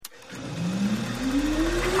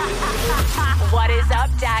What is up,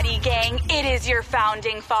 Daddy Gang? It is your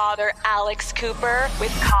founding father, Alex Cooper,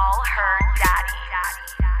 with Call Her Daddy.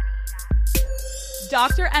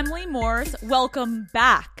 Dr. Emily Morse, welcome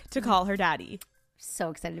back to Call Her Daddy. So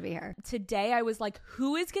excited to be here. Today I was like,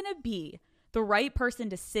 who is going to be the right person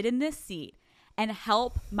to sit in this seat and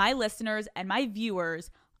help my listeners and my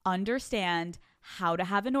viewers understand how to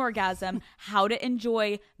have an orgasm, how to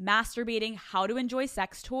enjoy masturbating, how to enjoy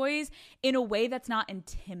sex toys in a way that's not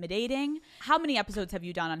intimidating. How many episodes have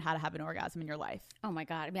you done on how to have an orgasm in your life? Oh my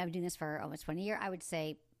God. I mean, I've been doing this for almost 20 years. I would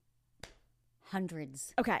say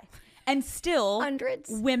hundreds. Okay. And still, Hundreds.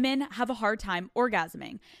 Women have a hard time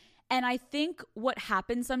orgasming. And I think what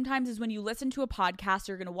happens sometimes is when you listen to a podcast,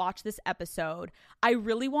 you're going to watch this episode. I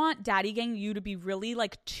really want Daddy Gang you to be really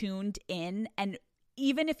like tuned in, and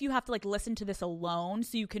even if you have to like listen to this alone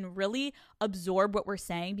so you can really absorb what we're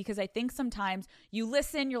saying, because I think sometimes you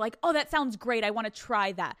listen, you're like, oh, that sounds great, I want to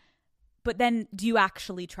try that. But then do you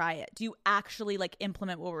actually try it? Do you actually like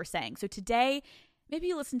implement what we're saying? So today, maybe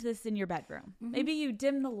you listen to this in your bedroom. Mm-hmm. Maybe you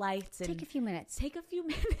dim the lights and take a few minutes.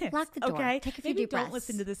 Lock the door. Okay. Take a few maybe deep don't breaths.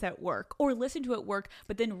 listen to this at work, or listen to it at work,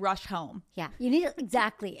 but then rush home. Yeah, you need it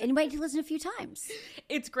exactly. And you might need to listen a few times.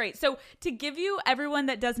 It's great. So to give you, everyone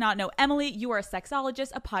that does not know Emily, you are a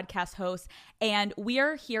sexologist, a podcast host, and we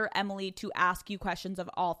are here, Emily, to ask you questions of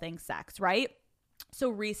all things sex, right? So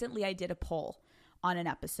recently I did a poll on an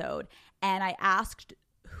episode and I asked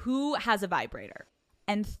who has a vibrator,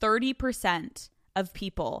 and 30% of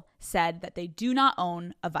people said that they do not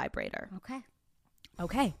own a vibrator.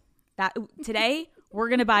 Okay. That today we're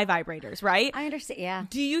going to buy vibrators, right? I understand. Yeah.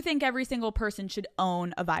 Do you think every single person should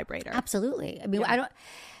own a vibrator? Absolutely. I mean,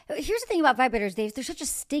 here's the thing about vibrators, Dave. There's such a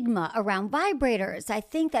stigma around vibrators. I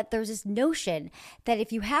think that there's this notion that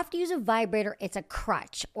if you have to use a vibrator, it's a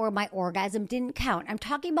crutch, or my orgasm didn't count. I'm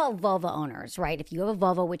talking about vulva owners, right? If you have a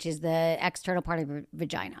vulva, which is the external part of your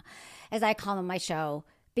vagina, as I call them on my show,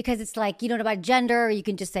 because it's like, you don't know about gender, you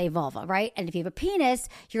can just say vulva, right? And if you have a penis,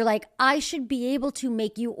 you're like, I should be able to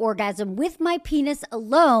make you orgasm with my penis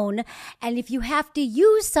alone. And if you have to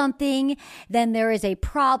use something, then there is a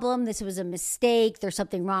problem. This was a mistake. There's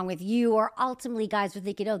something wrong with you. Or ultimately, guys were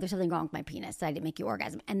thinking, oh, there's something wrong with my penis. I didn't make you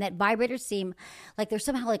orgasm. And that vibrators seem like there's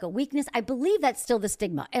somehow like a weakness. I believe that's still the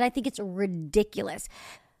stigma. And I think it's ridiculous.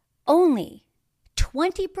 Only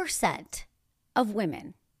 20% of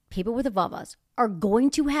women, people with vulvas, are going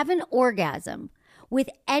to have an orgasm with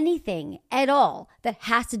anything at all that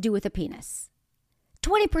has to do with a penis.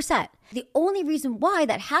 20%. The only reason why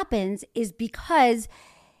that happens is because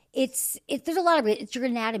there's a lot of it. It's your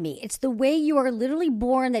anatomy. It's the way you are literally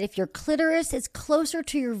born, that if your clitoris is closer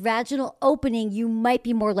to your vaginal opening, you might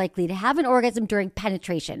be more likely to have an orgasm during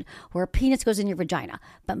penetration, where a penis goes in your vagina.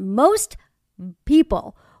 But most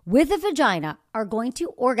people with a vagina are going to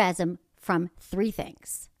orgasm from three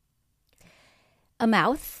things: a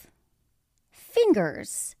mouth,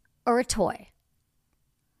 fingers, or a toy.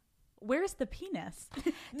 Where's the penis?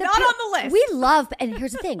 Not on the list. We love, and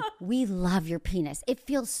here's the thing, we love your penis. It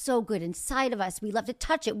feels so good inside of us. We love to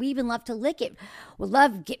touch it. We even love to lick it. We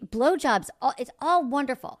love get blowjobs. It's all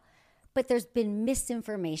wonderful. But there's been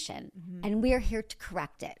misinformation, and we're here to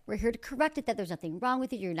correct it. We're here to correct it, that there's nothing wrong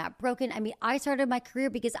with it. You're not broken. I mean, I started my career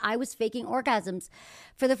because I was faking orgasms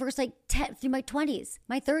for the first through my 20s,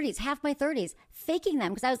 my 30s, half my 30s, faking them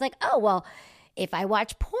because I was like, oh, well, if I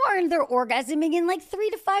watch porn, they're orgasming in like 3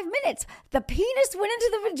 to 5 minutes. The penis went into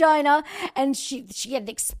the vagina and she had an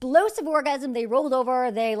explosive orgasm. They rolled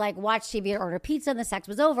over, they like watched TV or ordered pizza, and the sex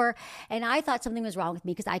was over. And I thought something was wrong with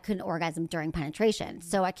me because I couldn't orgasm during penetration.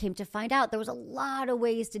 So I came to find out there was a lot of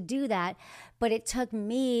ways to do that. But it took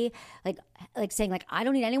me like saying like, I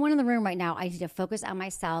don't need anyone in the room right now. I need to focus on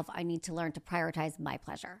myself. I need to learn to prioritize my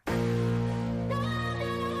pleasure.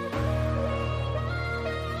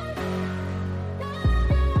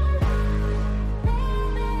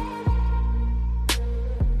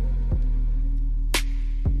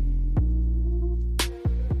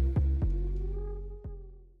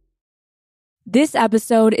 This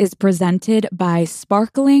episode is presented by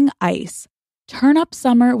Sparkling Ice. Turn up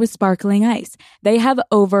summer with Sparkling Ice. They have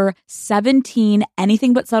over 17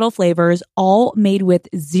 anything but subtle flavors, all made with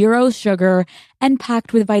zero sugar and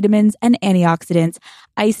packed with vitamins and antioxidants.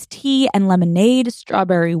 Iced tea and lemonade,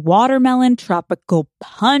 strawberry watermelon, tropical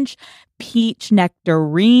punch, peach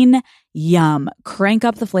nectarine. Yum. Crank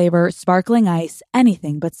up the flavor. Sparkling Ice,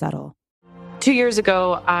 anything but subtle. 2 years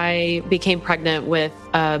ago, I became pregnant with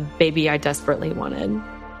a baby I desperately wanted.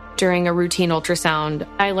 During a routine ultrasound,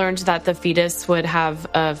 I learned that the fetus would have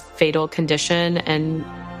a fatal condition and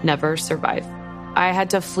never survive. I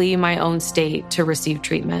had to flee my own state to receive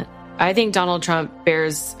treatment. I think Donald Trump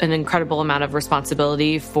bears an incredible amount of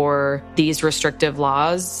responsibility for these restrictive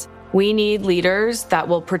laws. We need leaders that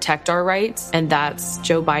will protect our rights, and that's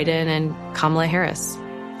Joe Biden and Kamala Harris.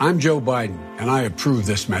 I'm Joe Biden, and I approve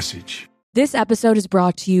this message. This episode is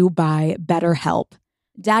brought to you by BetterHelp.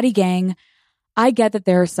 Daddy Gang, I get that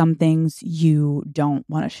there are some things you don't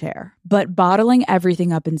want to share, but bottling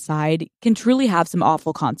everything up inside can truly have some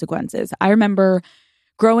awful consequences. I remember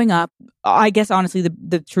growing up, I guess honestly,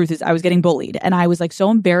 the truth is I was getting bullied, and I was like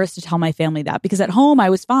so embarrassed to tell my family that, because at home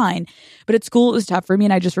I was fine, but at school it was tough for me.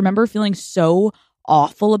 And I just remember feeling so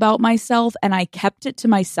awful about myself, and I kept it to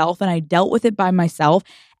myself and I dealt with it by myself.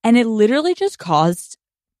 And it literally just caused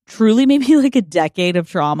truly maybe like a decade of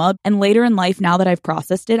trauma. And later in life, now that I've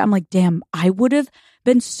processed it, I'm like, damn, I would have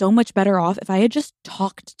been so much better off if I had just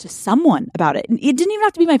talked to someone about it. And it didn't even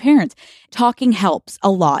have to be my parents. Talking helps a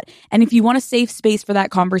lot. And if you want a safe space for that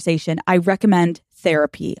conversation, I recommend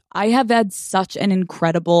therapy. I have had such an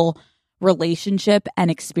incredible relationship and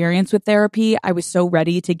experience with therapy. I was so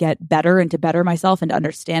ready to get better and to better myself and to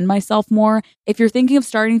understand myself more. If you're thinking of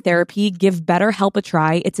starting therapy, give BetterHelp a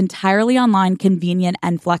try. It's entirely online, convenient,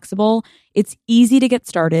 and flexible. It's easy to get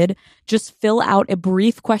started. Just fill out a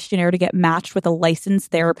brief questionnaire to get matched with a licensed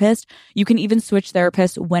therapist. You can even switch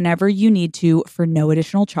therapists whenever you need to for no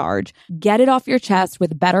additional charge. Get it off your chest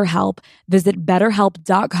with BetterHelp. Visit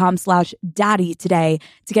betterhelp.com/daddy today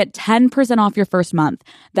to get 10% off your first month.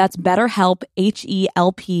 That's BetterHelp,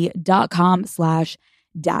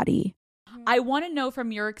 HELP.com/daddy. I want to know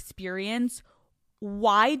from your experience,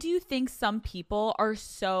 why do you think some people are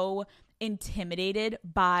so intimidated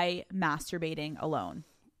by masturbating alone?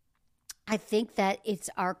 I think that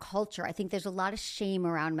it's our culture. I think there's a lot of shame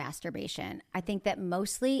around masturbation. I think that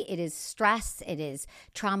mostly it is stress, it is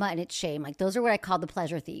trauma, and it's shame. Like, those are what I call the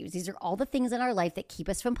pleasure thieves. These are all the things in our life that keep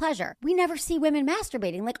us from pleasure. We never see women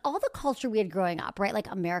masturbating. Like, all the culture we had growing up, right? Like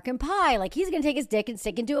American Pie, like he's going to take his dick and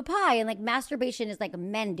stick into a pie. And like masturbation is like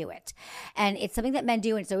men do it. And it's something that men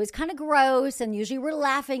do. And it's always kind of gross. And usually we're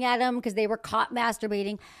laughing at them because they were caught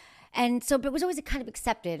masturbating. And so, but it was always kind of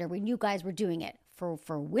accepted, or we knew guys were doing it. For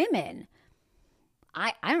women,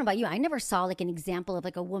 I don't know about you, I never saw like an example of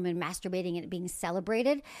like a woman masturbating and it being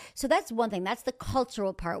celebrated. So that's one thing. That's the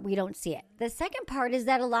cultural part. We don't see it. The second part is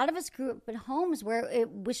that a lot of us grew up in homes where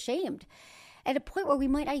it was shamed, at a point where we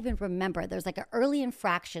might not even remember. There's like an early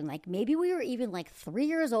infraction. Like maybe we were even like 3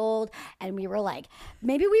 years old, and we were like,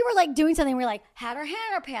 maybe we were like doing something. We were like, had our hand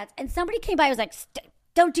in our pants, and somebody came by and was like,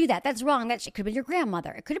 don't do that. That's wrong. That shit could have been your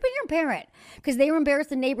grandmother. It could have been your parent, because they were embarrassed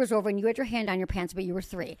the neighbors over and you had your hand on your pants, but you were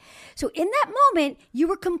 3. So in that moment, you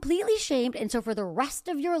were completely shamed. And so for the rest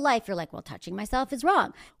of your life, you're like, well, touching myself is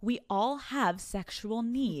wrong. We all have sexual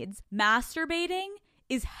needs. Masturbating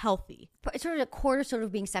is healthy. It's sort of a cornerstone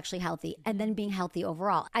of being sexually healthy and then being healthy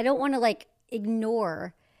overall. I don't want to like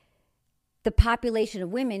ignore the population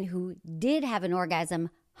of women who did have an orgasm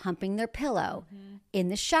humping their pillow, in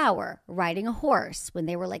the shower, riding a horse when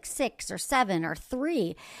they were like 6 or 7 or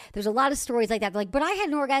 3. There's a lot of stories like that. They're like, but I had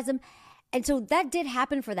an orgasm. And so that did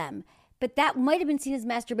happen for them. But that might have been seen as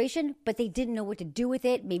masturbation, but they didn't know what to do with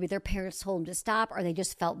it. Maybe their parents told them to stop, or they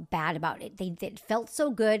just felt bad about it. It felt so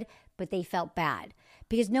good, but they felt bad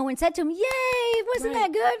because no one said to them, yay, wasn't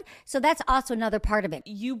that good? So that's also another part of it.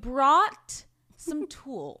 You brought some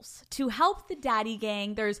tools to help the daddy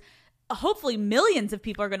gang. There's hopefully millions of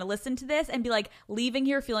people are going to listen to this and be like leaving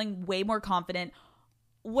here feeling way more confident.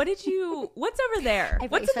 What's over there?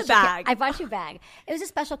 What's in the bag? I bought you a bag. It was a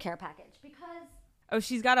special care package because... Oh,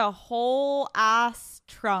 she's got a whole ass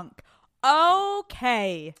trunk.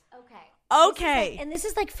 Okay. And this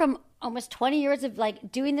is like from almost 20 years of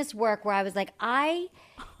like doing this work where I was like, I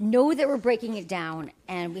know that we're breaking it down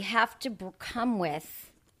and we have to come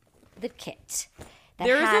with the kit.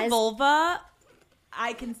 There's a vulva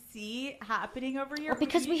I can see happening over here.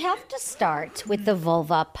 Because we have to start with the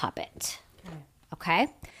vulva puppet. Okay?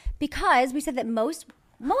 Because we said that most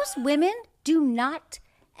women do not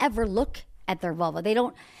ever look at their vulva. They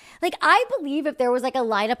don't, like, I believe if there was like a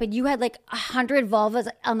lineup and you had like 100 vulvas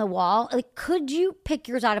on the wall, like, could you pick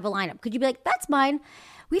yours out of a lineup? Could you be like, that's mine?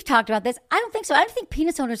 We've talked about this. I don't think so. I don't think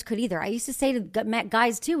penis owners could either. I used to say to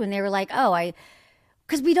guys too, and they were like,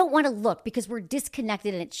 because we don't want to look, because we're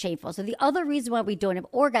disconnected and it's shameful. So the other reason why we don't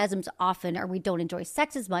have orgasms often, or we don't enjoy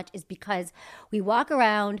sex as much, is because we walk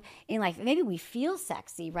around in like, maybe we feel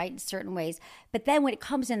sexy, right, in certain ways. But then when it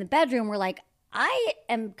comes in the bedroom, we're like, I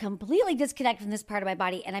am completely disconnected from this part of my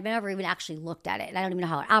body, and I've never even actually looked at it, and I don't even know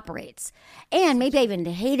how it operates. And maybe I even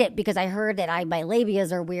hate it because I heard that my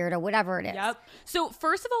labias are weird or whatever it is. Yep. So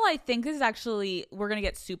first of all, I think this is actually, we're going to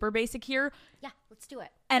get super basic here. Yeah, let's do it.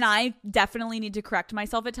 And I definitely need to correct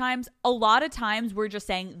myself at times. A lot of times we're just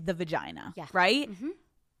saying the vagina, right? Mm-hmm.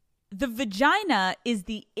 The vagina is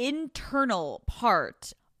the internal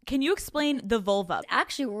part. Can you explain the vulva?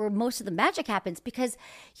 Actually, where most of the magic happens, because,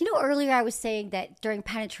 earlier I was saying that during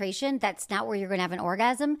penetration, that's not where you're going to have an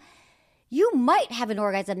orgasm. You might have an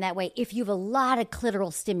orgasm that way if you have a lot of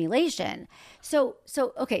clitoral stimulation. So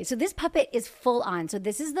this puppet is full on. So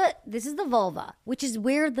this is the vulva, which is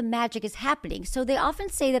where the magic is happening. So they often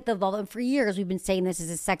say that the vulva, and for years we've been saying this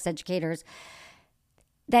as sex educators,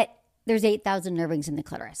 that there's 8,000 nerve endings in the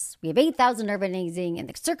clitoris. We have 8,000 nerve endings, and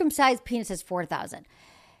the circumcised penis has 4,000.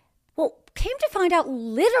 Well, came to find out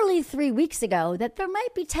literally 3 weeks ago that there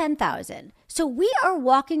might be 10,000. So we are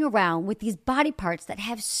walking around with these body parts that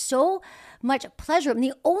have so much pleasure. And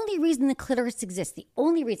the only reason the clitoris exists, the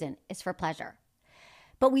only reason, is for pleasure.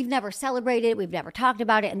 But we've never celebrated it. We've never talked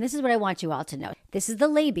about it. And this is what I want you all to know. This is the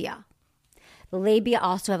labia. The labia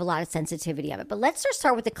also have a lot of sensitivity of it. But let's just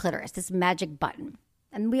start with the clitoris, this magic button.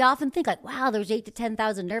 And we often think like, wow, there's 8,000 to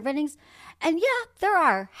 10,000 nerve endings. And yeah, there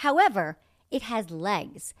are. However, it has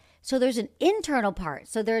legs. So there's an internal part.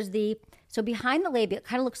 So behind the labia, it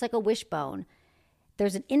kind of looks like a wishbone.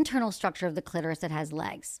 There's an internal structure of the clitoris that has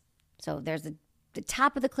legs. So there's the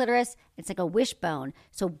top of the clitoris. It's like a wishbone.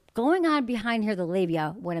 So going on behind here, the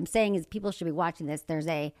labia, what I'm saying is people should be watching this. There's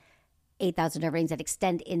 8,000 nerve endings that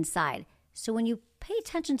extend inside. So when you pay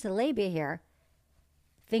attention to the labia here,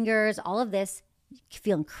 fingers, all of this, you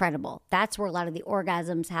feel incredible. That's where a lot of the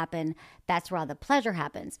orgasms happen. That's where all the pleasure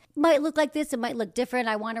happens. It might look like this. It might look different.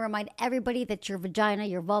 I want to remind everybody that your vagina,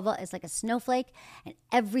 your vulva is like a snowflake, and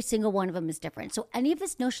every single one of them is different. So any of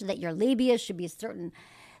this notion that your labia should be a certain,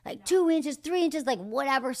 like 2 inches, 3 inches, like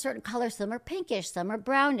whatever, certain colors. Some are pinkish, some are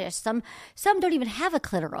brownish, some don't even have a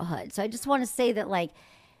clitoral hood. So I just want to say that, like,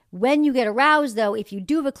 when you get aroused, though, if you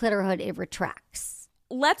do have a clitoral hood, it retracts.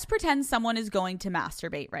 Let's pretend someone is going to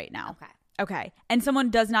masturbate right now. Okay. And someone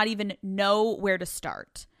does not even know where to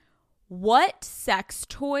start. What sex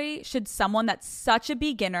toy should someone that's such a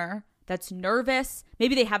beginner, that's nervous,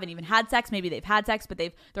 maybe they haven't even had sex, maybe they've had sex, but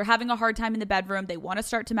they're having a hard time in the bedroom, they want to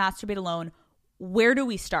start to masturbate alone. Where do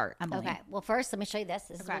we start, Emily? Okay. Well, first, let me show you this.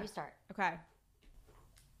 This is where we start. Okay.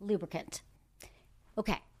 Lubricant.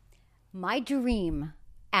 Okay. My dream,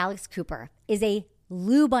 Alex Cooper, is a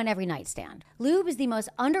lube on every nightstand. Lube is the most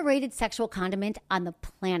underrated sexual condiment on the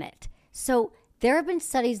planet. So there have been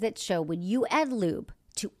studies that show when you add lube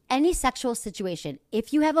to any sexual situation,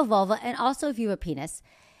 if you have a vulva and also if you have a penis,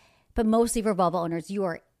 but mostly for vulva owners, you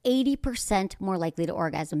are 80% more likely to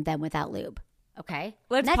orgasm than without lube. Okay?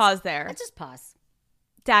 Let's pause there. Let's just pause.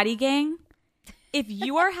 Daddy gang, if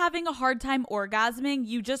you are having a hard time orgasming,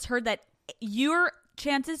 you just heard that your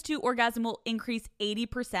chances to orgasm will increase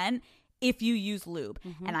 80% if you use lube.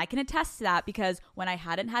 Mm-hmm. And I can attest to that because when I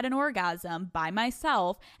hadn't had an orgasm by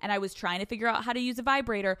myself and I was trying to figure out how to use a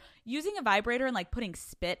vibrator, using a vibrator and like putting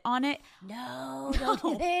spit on it. No.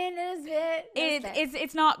 Don't get in spit.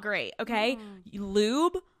 It's not great. Okay.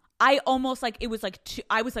 Lube. I almost like, it was like,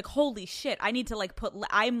 I was like, holy shit, I need to like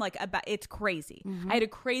it's crazy. Mm-hmm. I had a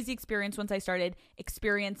crazy experience once I started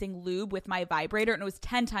experiencing lube with my vibrator and it was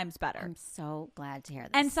 10 times better. I'm so glad to hear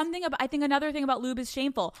this. And I think another thing about lube is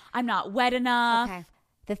shameful. I'm not wet enough. Okay.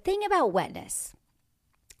 The thing about wetness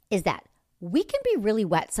is that we can be really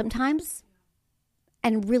wet sometimes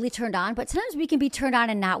and really turned on, but sometimes we can be turned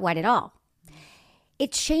on and not wet at all.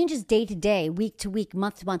 It changes day to day, week to week,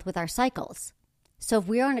 month to month with our cycles. So if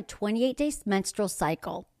we're on a 28-day menstrual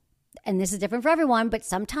cycle, and this is different for everyone, but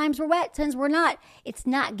sometimes we're wet, sometimes we're not, it's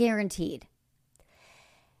not guaranteed.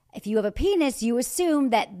 If you have a penis, you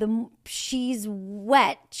assume that she's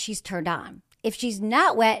wet, she's turned on. If she's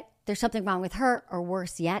not wet, there's something wrong with her, or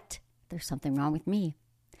worse yet, there's something wrong with me.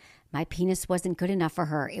 My penis wasn't good enough for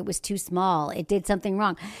her. It was too small. It did something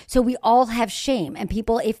wrong. So we all have shame. And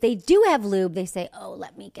people, if they do have lube, they say, oh,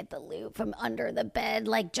 let me get the lube from under the bed,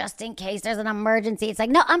 like just in case there's an emergency. It's like,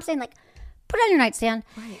 no, I'm saying like, put it on your nightstand.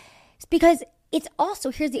 Right. It's because it's also,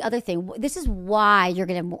 here's the other thing. This is why you're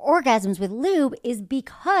going to have more orgasms with lube is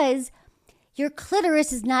because your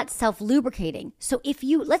clitoris is not self-lubricating. So if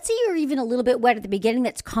let's say you're even a little bit wet at the beginning,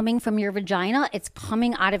 that's coming from your vagina, it's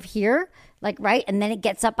coming out of here, like, right? And then it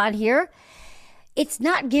gets up on here. It's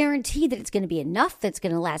not guaranteed that it's going to be enough, that's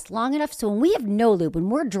going to last long enough. So when we have no lube, when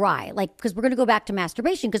we're dry, like, because we're going to go back to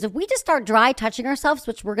masturbation, because if we just start dry touching ourselves,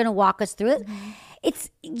 which we're going to walk us through it,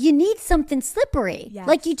 you need something slippery. Yes.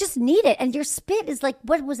 Like you just need it. And your spit is like,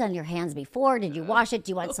 what was on your hands before? Did you wash it?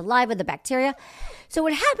 Do you want saliva, the bacteria? So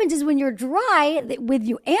what happens is when you're dry with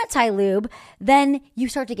you anti-lube, then you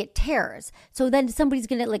start to get tears. So then somebody's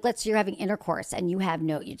going to, like, let's say you're having intercourse and you have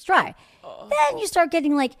it's dry. Then you start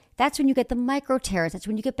getting like, that's when you get the micro tears. That's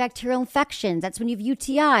when you get bacterial infections. That's when you have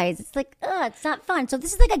UTIs. It's like, it's not fun. So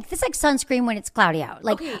this is like sunscreen when it's cloudy out.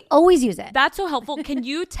 Like, always use it. That's so helpful. Can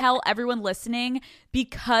you tell everyone listening,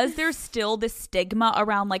 because there's still this stigma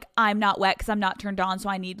around like, I'm not wet because I'm not turned on, so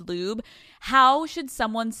I need lube. How should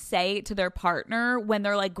someone say it to their partner when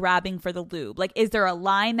they're like grabbing for the lube? Like, is there a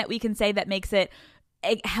line that we can say that makes it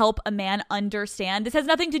help a man understand? This has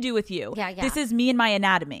nothing to do with you. Yeah. This is me and my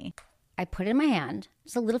anatomy. I put it in my hand,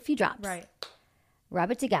 just a little few drops. Right.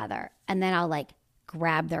 Rub it together, and then I'll like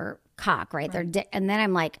grab their cock, right? Their dick, and then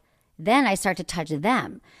I'm like, then I start to touch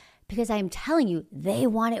them because I'm telling you, they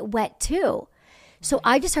want it wet too. So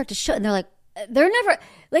I just start to show, and they're like, they're never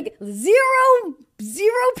like zero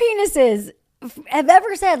penises have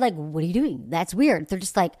ever said like, what are you doing? That's weird. They're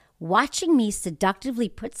just like watching me seductively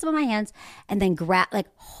put some on my hands and then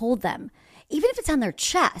hold them. Even if it's on their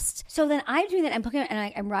chest. So then I'm doing that. I'm putting it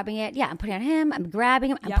and I'm rubbing it. Yeah, I'm putting it on him. I'm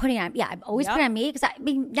grabbing him. I'm putting it on. Yeah, I'm always putting it on me because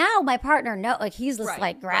now my partner knows. Like he's just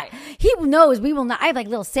he knows we will not. I have like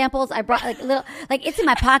little samples. I brought like little it's in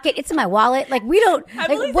my pocket. It's in my wallet. Like we don't.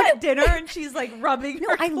 Emily's at dinner and she's like rubbing.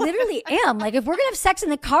 No, I literally am. Like if we're gonna have sex in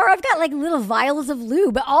the car, I've got like little vials of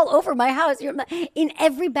lube all over my house. In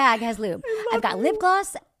every bag has lube. I've got lip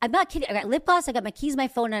gloss. I'm not kidding. I got lip gloss, I got my keys, my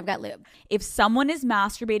phone, and I've got lube. If someone is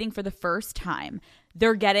masturbating for the first time,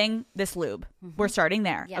 they're getting this lube. We're starting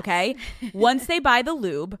there, okay? Once they buy the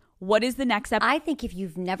lube, what is the next step? I think if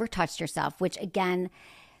you've never touched yourself, which again,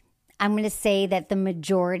 I'm going to say that the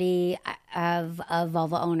majority of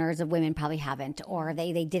vulva owners of women probably haven't, or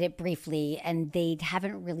they did it briefly and they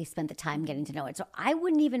haven't really spent the time getting to know it. So I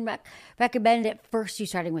wouldn't even recommend it first you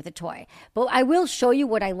starting with a toy. But I will show you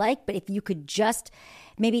what I like. But if you could just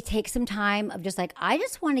maybe take some time of just like, I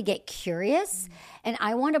just want to get curious and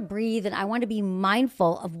I want to breathe and I want to be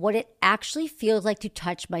mindful of what it actually feels like to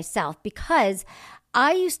touch myself. Because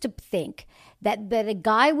I used to think that a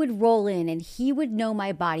guy would roll in and he would know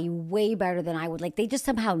my body way better than I would. Like they just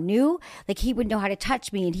somehow knew, like he would know how to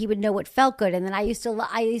touch me and he would know what felt good. And then I used to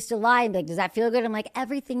lie and be like, does that feel good? I'm like,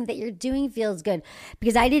 everything that you're doing feels good,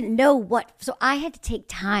 because I didn't know what. So I had to take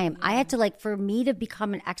time. I had to like, for me to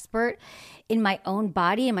become an expert in my own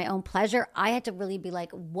body and my own pleasure, I had to really be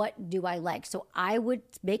like, what do I like? So I would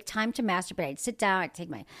make time to masturbate. I'd sit down,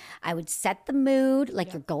 I would set the mood,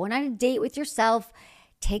 like you're going on a date with yourself,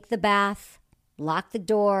 take the bath, lock the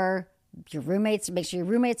door, make sure your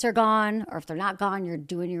roommates are gone, or if they're not gone, you're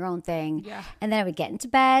doing your own thing. Yeah. And then I would get into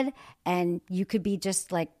bed and you could be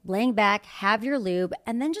just like laying back, have your lube,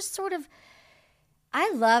 and then just sort of,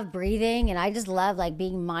 I love breathing and I just love like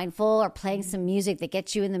being mindful or playing some music that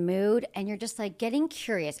gets you in the mood, and you're just like getting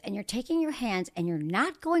curious and you're taking your hands and you're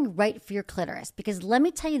not going right for your clitoris. Because let me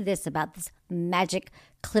tell you this about this magic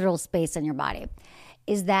clitoral space in your body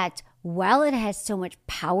is that while it has so much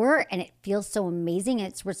power and it feels so amazing, and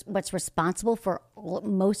it's what's responsible for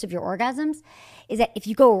most of your orgasms, is that if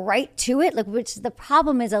you go right to it, like, which the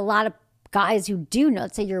problem is a lot of guys who do know,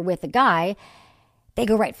 let's say you're with a guy, they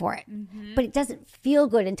go right for it. Mm-hmm. But it doesn't feel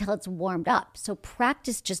good until it's warmed up. So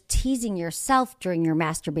practice just teasing yourself during your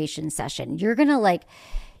masturbation session. You're going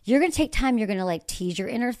to take time. You're going to like tease your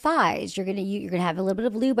inner thighs. You're going to have a little bit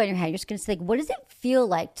of lube on your hand. You're just going to say, like, what does it feel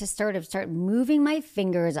like to start moving my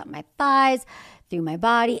fingers up my thighs, through my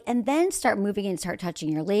body, and then start moving and start touching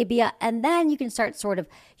your labia. And then you can start sort of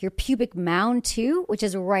your pubic mound too, which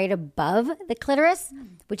is right above the clitoris,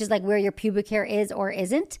 which is like where your pubic hair is or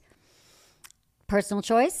isn't. Personal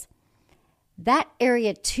choice. That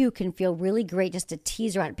area too can feel really great just to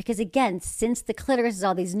tease around, because again, since the clitoris is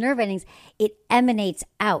all these nerve endings, it emanates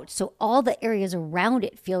out. So all the areas around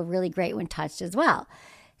it feel really great when touched as well.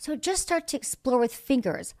 So just start to explore with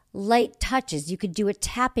fingers, light touches. You could do a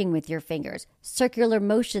tapping with your fingers, circular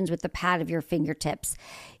motions with the pad of your fingertips.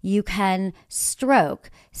 You can stroke.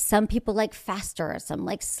 Some people like faster, some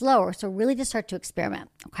like slower. So really just start to experiment,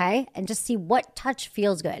 okay? And just see what touch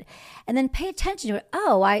feels good. And then pay attention to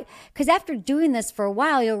it. Because after doing this for a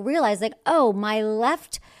while, you'll realize like, my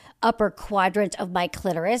left upper quadrant of my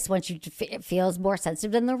clitoris, once it feels more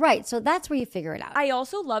sensitive than the right. So that's where you figure it out. I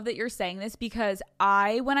also love that you're saying this, because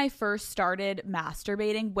when I first started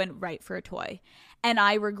masturbating, went right for a toy. And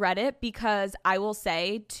I regret it, because I will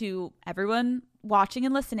say to everyone watching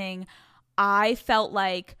and listening, I felt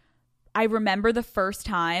like I remember the first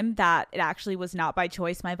time that it actually was not by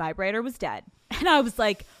choice. My vibrator was dead. And I was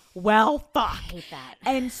like, well, fuck. I hate that.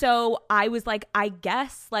 And so I was like, I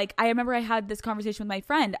guess, like, I remember I had this conversation with my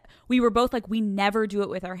friend. We were both like, we never do it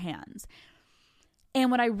with our hands.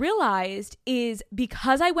 And what I realized is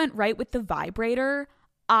because I went right with the vibrator,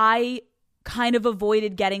 I kind of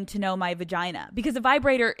avoided getting to know my vagina, because the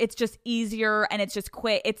vibrator, it's just easier and it's just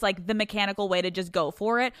quick. It's like the mechanical way to just go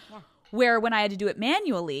for it. Yeah. Where when I had to do it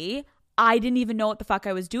manually, I didn't even know what the fuck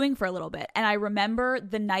I was doing for a little bit. And I remember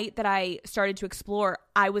the night that I started to explore,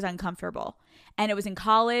 I was uncomfortable. And it was in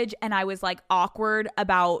college, and I was like awkward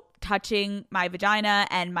about touching my vagina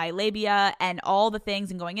and my labia and all the things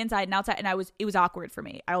and going inside and outside. And it was awkward for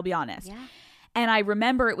me. I will be honest. Yeah. And I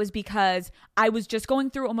remember it was because I was just going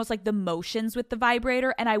through almost like the motions with the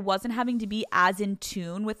vibrator, and I wasn't having to be as in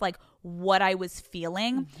tune with like what I was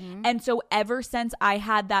feeling. Mm-hmm. And so ever since I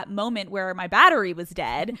had that moment where my battery was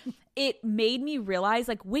dead, it made me realize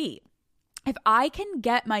like, wait, if I can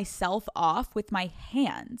get myself off with my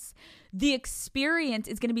hands, the experience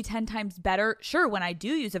is going to be 10 times better. Sure, when I do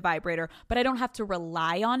use a vibrator, but I don't have to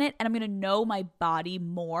rely on it, and I'm going to know my body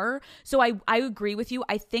more. So I agree with you.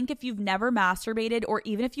 I think if you've never masturbated, or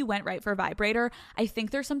even if you went right for a vibrator, I think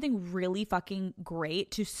there's something really fucking great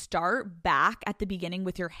to start back at the beginning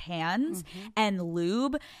with your hands and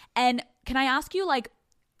lube. And can I ask you, like,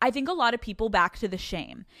 I think a lot of people, back to the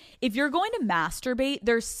shame. If you're going to masturbate,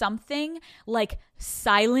 there's something like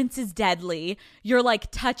silence is deadly. You're like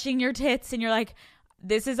touching your tits and you're like,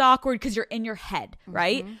 this is awkward because you're in your head,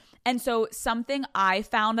 right? Mm-hmm. And so something I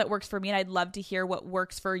found that works for me, and I'd love to hear what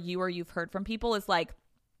works for you or you've heard from people, is like,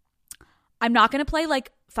 I'm not going to play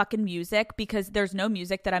like fucking music, because there's no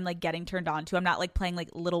music that I'm like getting turned on to. I'm not like playing like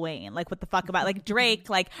Lil Wayne, like what the fuck about like Drake,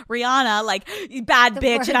 like Rihanna, like bad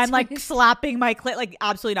bitch, and I'm like slapping my clit, like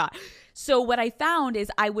absolutely not. So what I found is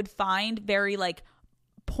I would find very like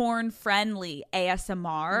porn friendly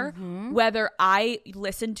ASMR, whether I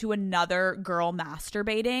listen to another girl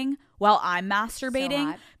masturbating while I'm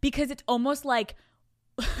masturbating, because it's almost like,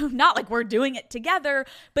 not like we're doing it together,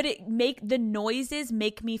 but the noises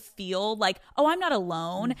make me feel like, oh, I'm not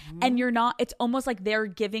alone. And you're not. It's almost like they're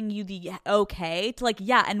giving you the okay to like,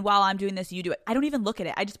 yeah, and while I'm doing this, you do it. I don't even look at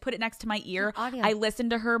it. I just put it next to my ear. I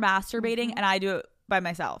listen to her masturbating and I do it by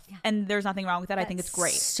myself. Yeah. And there's nothing wrong with that. I think it's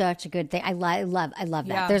great. Such a good thing. I love that.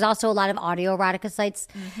 Yeah. There's also a lot of audio erotica sites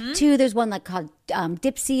too. There's one like called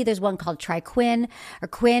Dipsy. There's one called Quinn,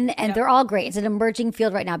 and they're all great. It's an emerging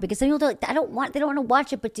field right now, because some people they don't want to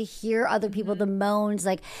watch it, but to hear other people, the moans.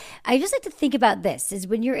 Like, I just like to think about this is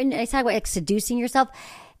when you're in, I talk about like seducing yourself.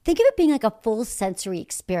 Think of it being like a full sensory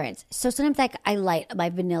experience. So sometimes like I light my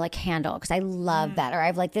vanilla candle because I love that. Or I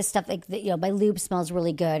have like this stuff, like, my lube smells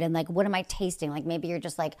really good. And like, what am I tasting? Like maybe you're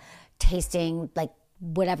just like tasting like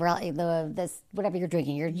whatever whatever you're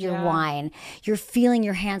drinking, your wine. You're feeling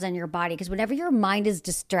your hands on your body, because whenever your mind is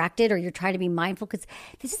distracted or you're trying to be mindful, because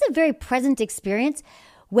this is a very present experience.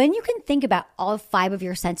 When you can think about all 5 of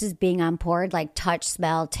your senses being on board, like touch,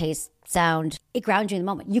 smell, taste, sound, it grounds you in the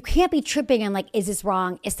moment. You can't be tripping on like, is this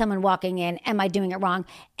wrong? Is someone walking in? Am I doing it wrong?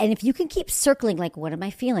 And if you can keep circling, like, what am I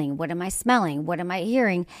feeling? What am I smelling? What am I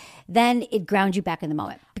hearing? Then it grounds you back in the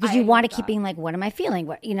moment, because you want to keep being like, what am I feeling?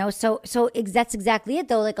 What, so that's exactly it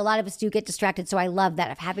though. Like, a lot of us do get distracted. So I love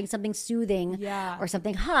that, of having something soothing or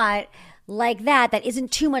something hot like that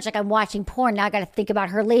isn't too much like I'm watching porn. Now I got to think about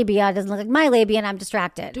her labia. It doesn't look like my labia, and I'm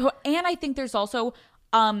distracted. And I think there's also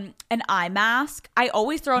an eye mask. I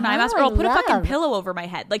always throw an eye mask, or I'll put a fucking pillow over my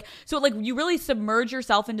head. Like, so like you really submerge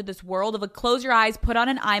yourself into this world of like, close your eyes, put on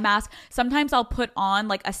an eye mask. Sometimes I'll put on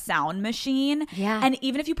like a sound machine. Yeah. And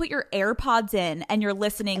even if you put your AirPods in and you're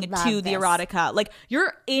listening to the erotica, like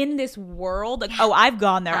you're in this world. Like, oh, I've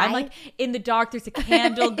gone there. I'm like in the dark. There's a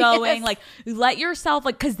candle going. Like, let yourself,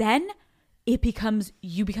 like, because then you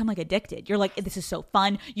become like addicted. You're like, this is so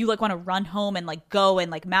fun. You like want to run home and like go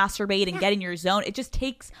and like masturbate and get in your zone. It just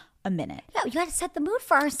takes a minute. Yeah, you got to set the mood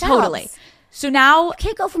for ourselves. Totally. So now you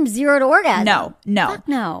can't go from 0 to orgasm. No. Fuck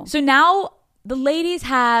no. So now the ladies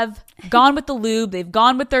have gone with the lube. They've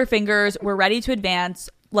gone with their fingers. We're ready to advance.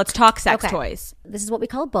 Let's talk sex toys. This is what we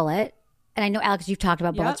call a bullet. And I know, Alex, you've talked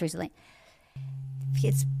about bullets recently.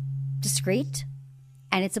 It's discreet,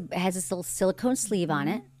 and it has this little silicone sleeve on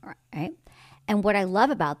it, right? And what I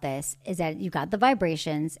love about this is that you got the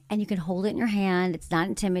vibrations and you can hold it in your hand. It's not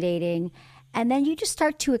intimidating. And then you just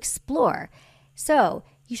start to explore. So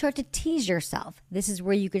you start to tease yourself. This is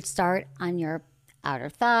where you could start on your outer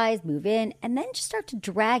thighs, move in, and then just start to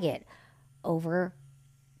drag it over,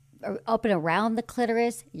 or up and around the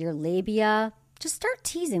clitoris, your labia. Just start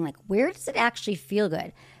teasing. Like, where does it actually feel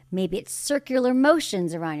good? Maybe it's circular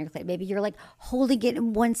motions around your clit. Maybe you're like holding it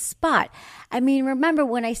in one spot. I mean, remember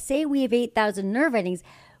when I say we have 8,000 nerve endings,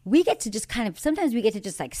 we get to just sometimes we get to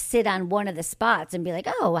just like sit on one of the spots and be like,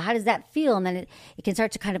 oh, how does that feel? And then it can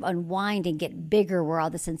start to kind of unwind and get bigger where all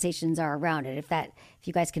the sensations are around it. If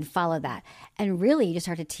you guys can follow that. And really you just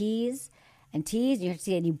start to tease and tease, and you have to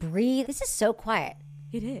see, and you breathe. This is so quiet.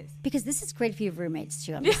 It is. Because this is great if you have roommates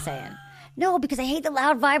too, I'm just saying. No, because I hate the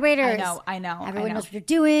loud vibrators. I know. Everyone knows what you're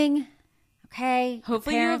doing. Okay.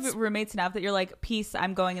 Hopefully you have roommates enough that you're like, peace,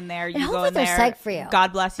 I'm going in there. You and go in there. They're psyched for you.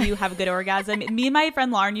 God bless you. Have a good orgasm. Me and my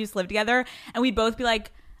friend Lauren used to live together, and we'd both be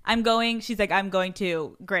like, I'm going. She's like, I'm going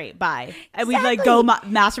too. Great, bye. And we'd like go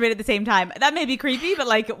masturbate at the same time. That may be creepy, but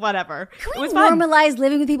like whatever. Can we normalize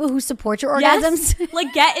living with people who support your orgasms? Yes.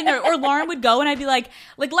 Like get in there. Or Lauren would go and I'd be like,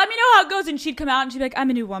 let me know how it goes. And she'd come out and she'd be like, I'm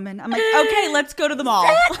a new woman. I'm like, okay, let's go to the mall.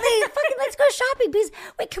 Exactly. Fucking let's go shopping. Please.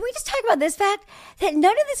 Wait, can we just talk about this fact? That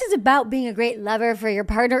none of this is about being a great lover for your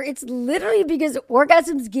partner. It's literally because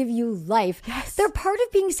orgasms give you life. Yes. They're part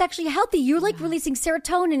of being sexually healthy. You're like releasing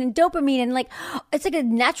serotonin and dopamine and like it's like a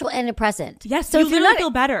natural antidepressant. Yes, so you literally feel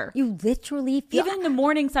better. You literally feel... Even in the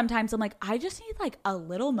morning sometimes I'm like, I just need like a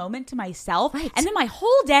little moment to myself. Right. And then my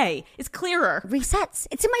whole day is clearer. Resets.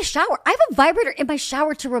 It's in my shower. I have a vibrator in my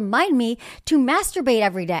shower to remind me to masturbate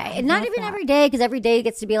every day. And not even every day, because every day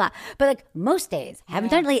gets to be a lot. But like most days. I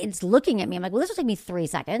haven't done it lately. It's looking at me. I'm like, well, this will take me 3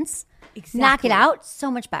 seconds. Exactly. Knock it out.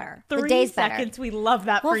 So much better. 3 the day's seconds. better. We love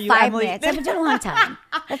that for you, 5 Emily. minutes. I've been doing a long time.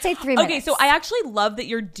 Let's say 3 minutes. Okay, so I actually love that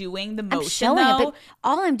you're doing the motion, I'm showing though. it, but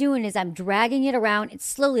all I'm doing is I'm dragging it around. It's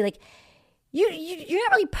slowly like you're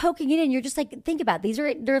not really poking it in. You're just like, think about it. These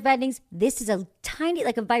are nerve endings. This is a tiny,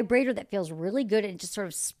 like a vibrator that feels really good and just sort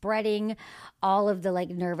of spreading all of the like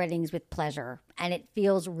nerve endings with pleasure, and it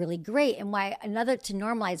feels really great. And why another to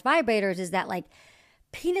normalize vibrators is that like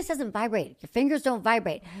penis doesn't vibrate. Your fingers don't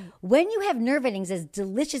vibrate. When you have nerve endings as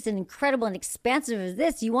delicious and incredible and expansive as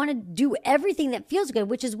this, you want to do everything that feels good,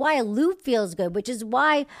 which is why a lube feels good, which is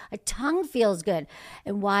why a tongue feels good,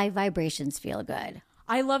 and why vibrations feel good.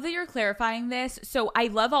 I love that you're clarifying this. So I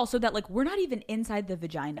love also that like we're not even inside the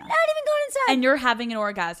vagina. Not even going inside. And you're having an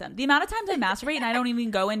orgasm. The amount of times I masturbate and I don't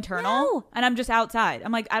even go internal. No. And I'm just outside.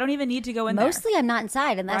 I'm like, I don't even need to go in there. Mostly I'm not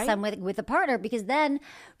inside unless Right? I'm with a partner, because then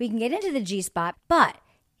we can get into the G-spot. But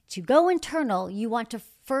to go internal, you want to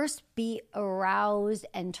first be aroused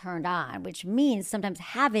and turned on, which means sometimes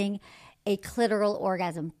having a clitoral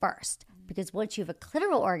orgasm first. Because once you have a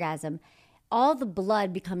clitoral orgasm, all the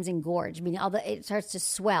blood becomes engorged, meaning it starts to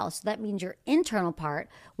swell. So that means your internal part,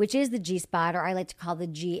 which is the G-spot, or I like to call the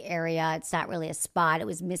G area. It's not really a spot. It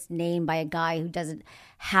was misnamed by a guy who doesn't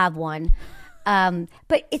have one.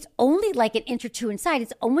 But it's only like an inch or two inside.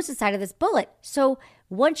 It's almost the side of this bullet. So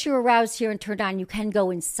once you're aroused here and turned on, you can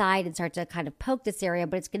go inside and start to kind of poke this area,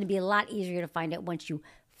 but it's going to be a lot easier to find it once you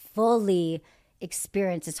fully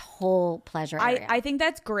experience this whole pleasure area. I think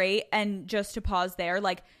that's great. And just to pause there,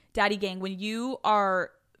 like Daddy Gang, when you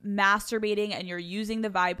are masturbating and you're using the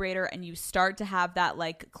vibrator and you start to have that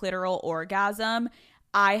like clitoral orgasm,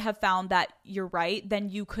 I have found that you're right. Then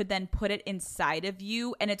you could then put it inside of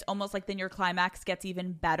you, and it's almost like then your climax gets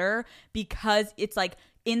even better because it's like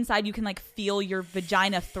inside you can like feel your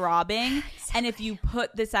vagina throbbing. Exactly. And if you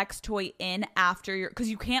put the sex toy in after because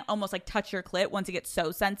you can't almost like touch your clit once it gets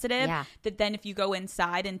so sensitive, that then if you go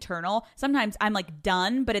inside internal, sometimes I'm like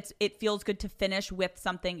done, but it feels good to finish with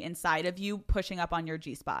something inside of you pushing up on your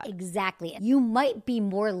G-spot. Exactly. You might be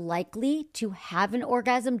more likely to have an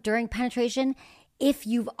orgasm during penetration if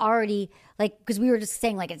you've already, like, because we were just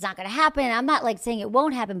saying, like, it's not going to happen. I'm not, like, saying it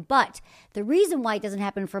won't happen. But the reason why it doesn't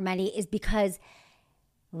happen for many is because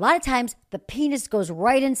a lot of times the penis goes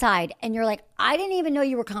right inside. And you're like, I didn't even know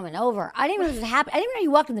you were coming over. I didn't even know this happened. I didn't even know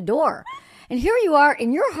you walked in the door. And here you are,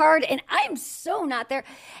 and you're hard, and I am so not there.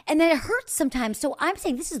 And then it hurts sometimes. So I'm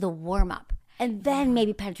saying this is the warm-up. And then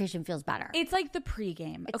maybe penetration feels better. It's like the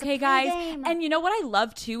pregame. Okay, guys? And you know what I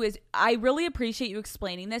love too is I really appreciate you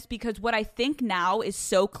explaining this, because what I think now is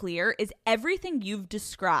so clear is everything you've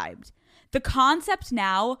described. The concept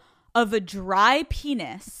now of a dry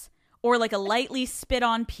penis or like a lightly spit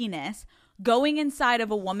on penis going inside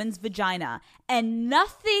of a woman's vagina and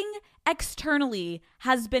nothing externally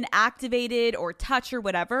has been activated or touched or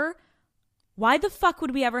whatever. Why the fuck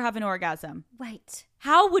would we ever have an orgasm? Right.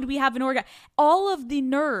 How would we have an orgasm? All of the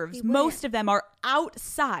nerves, most of them are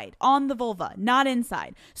outside on the vulva, not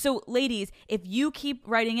inside. So ladies, if you keep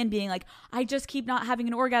writing in being like, I just keep not having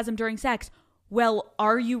an orgasm during sex. Well,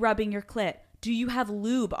 are you rubbing your clit? Do you have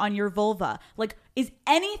lube on your vulva? Like, is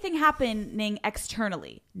anything happening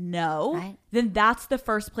externally? No. Right. Then that's the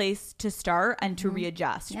first place to start and to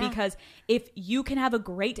readjust. Yeah. Because if you can have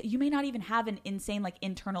you may not even have an insane like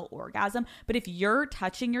internal orgasm, but if you're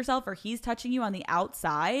touching yourself or he's touching you on the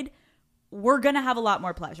outside, we're going to have a lot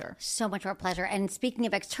more pleasure. So much more pleasure. And speaking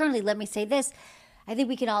of externally, let me say this. I think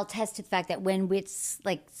we can all attest to the fact that when it's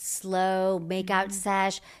like slow make-out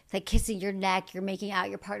sesh, it's like kissing your neck, you're making out,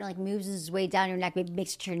 your partner like moves his way down your neck, maybe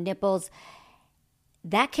makes it to your nipples.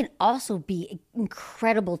 That can also be an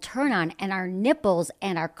incredible turn on. And our nipples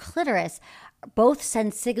and our clitoris both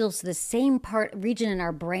send signals to the same region in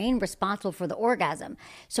our brain responsible for the orgasm.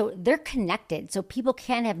 So they're connected. So people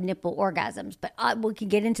can have nipple orgasms, but we can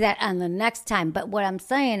get into that on the next time. But what I'm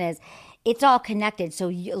saying is it's all connected.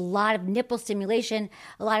 So a lot of nipple stimulation,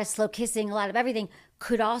 a lot of slow kissing, a lot of everything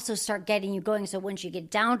could also start getting you going. So once you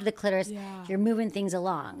get down to the clitoris, you're moving things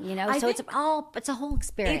along, you know? So it's a whole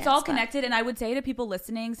experience. It's all connected. And I would say to people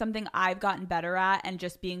listening, something I've gotten better at and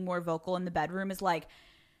just being more vocal in the bedroom is like,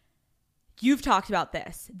 you've talked about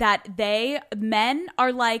this, that men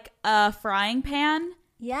are like a frying pan.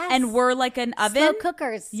 Yes. And we're like an oven. Slow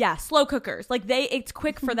cookers. Yeah, slow cookers. Like it's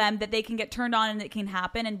quick for them that they can get turned on and it can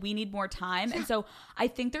happen, and we need more time. Yeah. And so I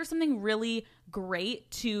think there's something really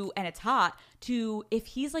great and it's hot, if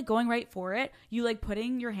he's like going right for it, you like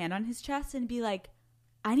putting your hand on his chest and be like,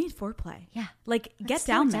 I need foreplay. Yeah. Like, get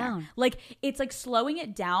down there. Like, it's like slowing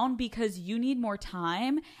it down because you need more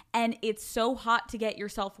time. And it's so hot to get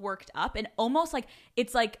yourself worked up. And almost like,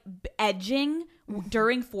 it's like edging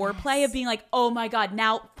during foreplay of being like, oh my God,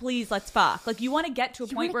 now please let's fuck. Like, you want to get to a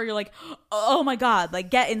point where you're like, oh my God,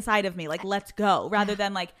 like get inside of me. Like, let's go. Rather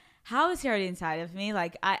than like, how is he already inside of me?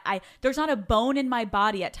 Like, I there's not a bone in my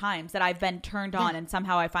body at times that I've been turned on and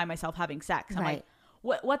somehow I find myself having sex. I'm like,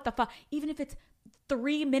 what the fuck? Even if it's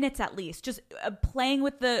 3 minutes at least, just playing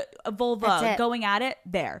with the vulva, going at it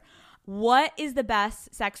there. What is the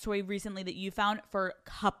best sex toy recently that you found for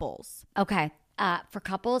couples? Okay. For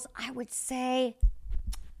couples, I would say,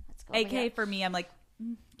 let's go. AK for me, I'm like,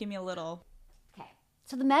 give me a little. Okay.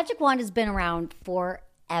 So the Magic Wand has been around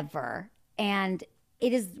forever. And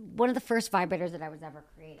it is one of the first vibrators that I was ever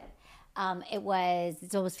created.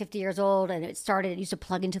 It's almost 50 years old, and it used to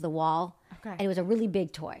plug into the wall. Okay. And it was a really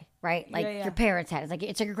big toy, right? Like your parents had. It's like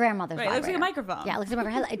your grandmother's vibrator. It looks like a microphone. Yeah, it looks like a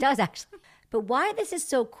microphone. It does actually. But why this is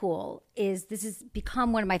so cool is this has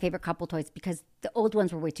become one of my favorite couple toys because the old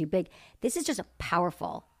ones were way too big. This is just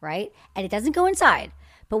powerful, right? And it doesn't go inside.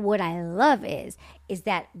 But what I love is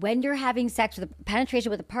that when you're having sex with penetration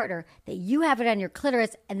with a partner, that you have it on your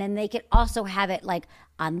clitoris, and then they can also have it like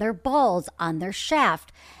on their balls, on their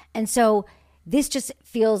shaft. And so this just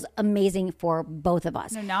feels amazing for both of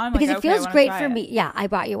us. No, now I'm because like, it feels great for me. Yeah, I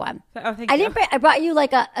brought you one. Oh, thank you. I brought you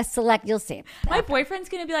like a select. You'll see. My boyfriend's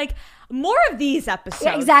gonna be like, more of these episodes.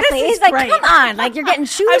 Yeah, exactly. He's like, come on, like you're getting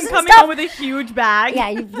shoes. I'm coming home with a huge bag. Yeah,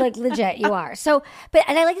 you like legit. You are. So,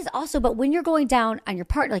 and I like this also. But when you're going down on your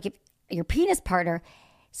partner, like if your penis partner,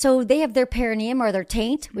 so they have their perineum or their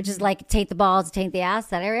taint, which is like taint the balls, taint the ass,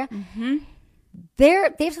 that area. Mm-hmm. They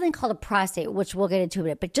have something called a prostate, which we'll get into in a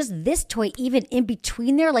minute. But just this toy, even in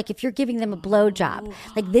between there, like if you're giving them a blowjob,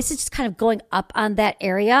 like this is just kind of going up on that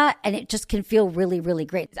area, and it just can feel really, really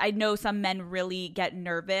great. I know some men really get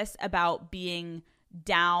nervous about being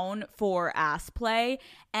down for ass play,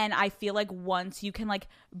 and I feel like once you can like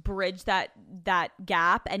bridge that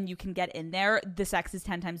gap and you can get in there, the sex is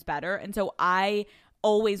 10 times better. And so I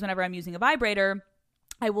always, whenever I'm using a vibrator,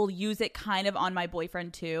 I will use it kind of on my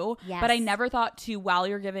boyfriend too. Yes. But I never thought to, while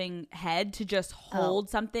you're giving head, to just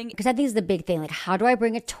hold something. Because I think it's the big thing. Like, how do I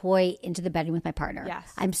bring a toy into the bedroom with my partner?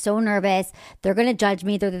 Yes. I'm so nervous. They're going to judge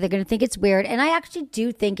me. They're going to think it's weird. And I actually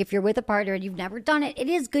do think if you're with a partner and you've never done it, it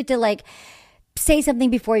is good to like say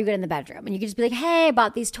something before you get in the bedroom. And you can just be like, hey, I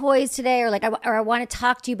bought these toys today. Or like, I want to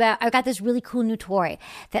talk to you about, I got this really cool new toy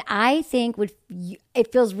that I think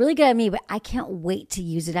it feels really good on me, but I can't wait to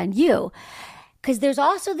use it on you. Because there's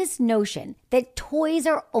also this notion that toys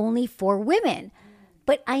are only for women.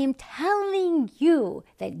 But I am telling you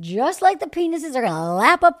that just like the penises are going to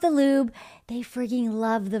lap up the lube, they freaking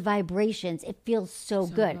love the vibrations. It feels so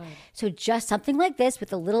good. So just something like this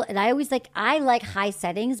with a little, and I like high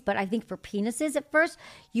settings, but I think for penises at first,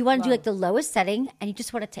 you want to do like the lowest setting, and you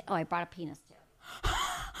just want to I brought a penis too.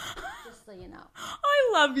 Just so you know. I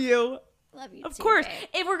love you. Love you of too, course. babe.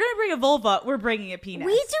 If we're going to bring a vulva, we're bringing a penis.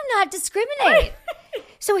 We do not discriminate.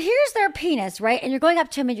 So here's their penis, right? And you're going up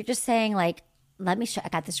to him and you're just saying like, let me show, I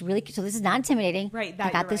got this really, so this is not intimidating. Right.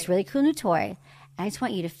 I got this really cool new toy. And I just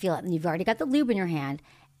want you to feel it. And you've already got the lube in your hand.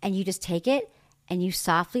 And you just take it and you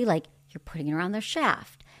softly, like you're putting it around their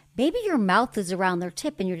shaft. Maybe your mouth is around their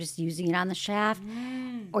tip and you're just using it on the shaft.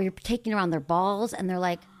 Or you're taking it around their balls and they're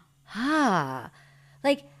like,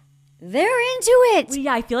 like, they're into it. Well,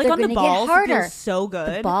 yeah, I feel like They're on the gonna balls get harder. it feels so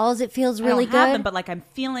good. The balls, it feels really I don't have good. them, but like I'm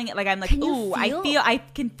feeling it. Like I'm like, Can you ooh, feel? I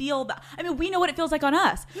can feel that. I mean, we know what it feels like on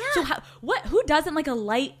us. Yeah. So who doesn't like a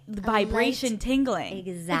light vibration tingling?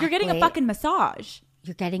 Exactly. Like you're getting a fucking massage.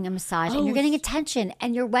 You're getting a massage and you're getting attention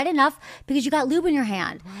and you're wet enough because you got lube in your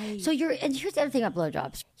hand. Right. So and here's the other thing about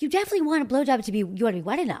blowjobs. You definitely want a blowjob to be, you want to be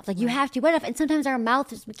wet enough. Like you have to be wet enough. And sometimes our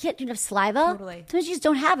mouth, we can't do enough saliva. Totally. Sometimes you just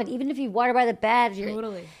don't have it. Even if you water by the bed.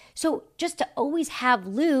 Totally. So just to always have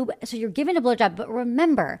lube, so you're giving a blowjob. But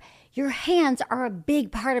remember, your hands are a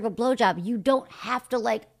big part of a blowjob. You don't have to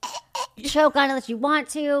like choke on it unless you want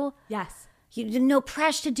to. Yes. No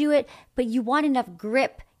pressure to do it, but you want enough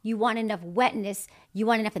grip. You want enough wetness. You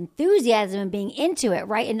want enough enthusiasm and being into it,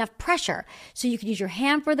 right? Enough pressure. So you can use your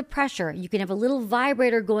hand for the pressure. You can have a little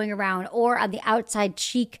vibrator going around or on the outside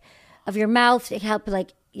cheek of your mouth to help,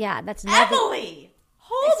 like, yeah, that's nothing. Emily,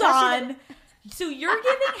 hold on. So you're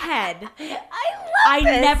giving head. I love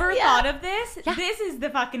this. never thought of this. Yeah. This is the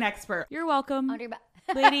fucking expert. You're welcome.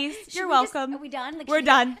 Ladies, you're welcome. Are we done? Like, we're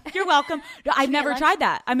done. You're welcome. No, I've we never get tried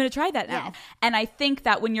that. I'm going to try that now. Yes. And I think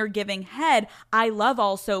that when you're giving head, I love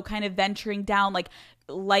also kind of venturing down like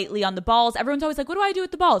lightly on the balls. Everyone's always like, what do I do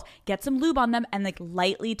with the balls? Get some lube on them and like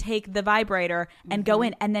lightly take the vibrator and go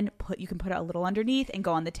in, and then you can put it a little underneath and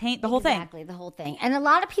go on the taint, the whole thing. Exactly, the whole thing. And a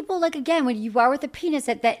lot of people, like, again, when you are with a penis,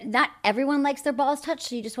 that not everyone likes their balls touched,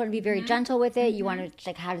 so you just want to be very gentle with it. You want to,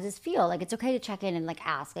 like, how does this feel? Like, it's okay to check in and, like,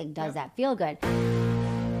 ask, like, does that feel good?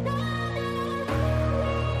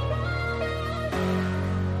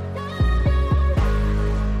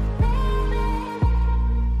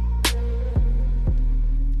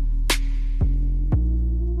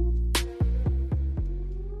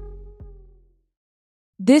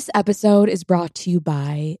 This episode is brought to you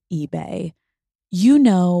by eBay. You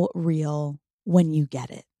know real when you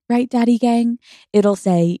get it, right, Daddy Gang? It'll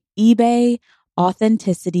say eBay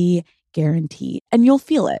Authenticity Guarantee, and you'll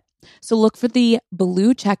feel it. So look for the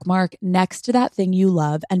blue check mark next to that thing you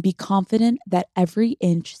love and be confident that every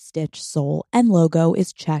inch, stitch, sole, and logo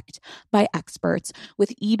is checked by experts.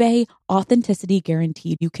 With eBay Authenticity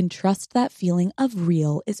Guaranteed, you can trust that feeling of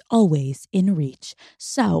real is always in reach.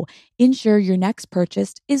 So ensure your next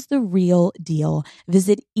purchase is the real deal.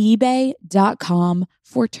 Visit ebay.com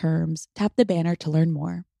for terms. Tap the banner to learn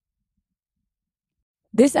more.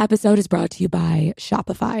 This episode is brought to you by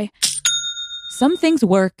Shopify. Some things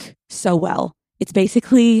work so well. It's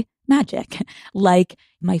basically magic. Like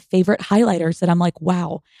my favorite highlighters that I'm like,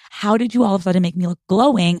 wow, how did you all of a sudden make me look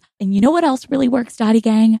glowing? And you know what else really works, Daddy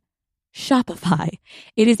Gang? Shopify.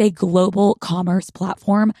 It is a global commerce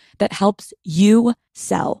platform that helps you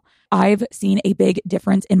sell. I've seen a big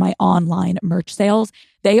difference in my online merch sales.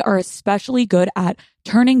 They are especially good at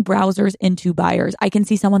turning browsers into buyers. I can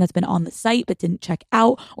see someone that's been on the site but didn't check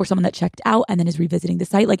out, or someone that checked out and then is revisiting the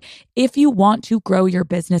site. Like, if you want to grow your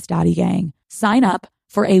business, Daddy Gang, sign up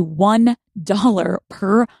for a $1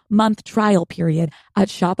 per month trial period at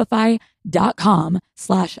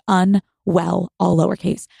shopify.com/unwell, all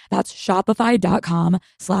lowercase. That's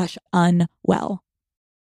shopify.com/unwell.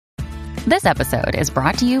 This episode is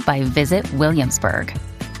brought to you by Visit Williamsburg.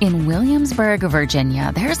 In Williamsburg,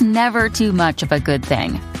 Virginia, there's never too much of a good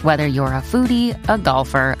thing. Whether you're a foodie, a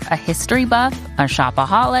golfer, a history buff, a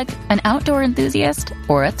shopaholic, an outdoor enthusiast,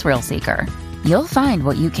 or a thrill seeker, you'll find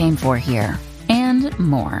what you came for here and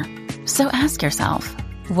more. So ask yourself,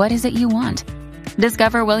 what is it you want?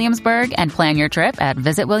 Discover Williamsburg and plan your trip at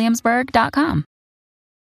visitwilliamsburg.com.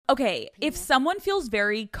 Okay, if someone feels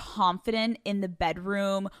very confident in the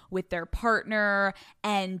bedroom with their partner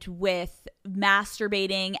and with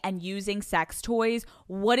masturbating and using sex toys,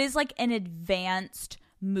 what is like an advanced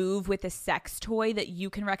move with a sex toy that you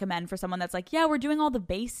can recommend for someone that's like, yeah, we're doing all the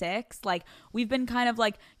basics. Like, we've been kind of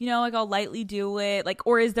like, you know, like I'll lightly do it. Like,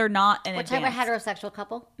 or is there not an advanced? We're talking about heterosexual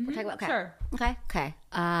couple? We're talking about, okay. Sure. Okay.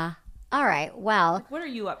 All right. Well, like, what are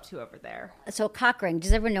you up to over there? So cock ring.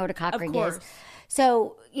 Does everyone know what a cock ring course. is?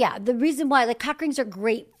 So yeah, the reason why like cock rings are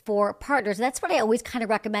great for partners, that's what I always kind of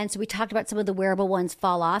recommend. So we talked about some of the wearable ones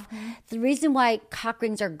fall off. Mm-hmm. The reason why cock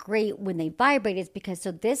rings are great when they vibrate is because,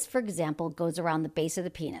 so this, for example, goes around the base of the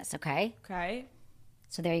penis, okay? Okay.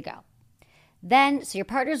 So there you go. Then, so your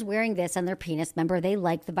partner's wearing this on their penis. Remember, they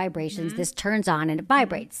like the vibrations. Mm-hmm. This turns on and it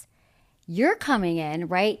vibrates. You're coming in,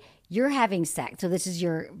 right? You're having sex. So this is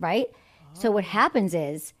your, right? Oh. So what happens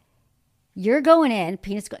is you're going in,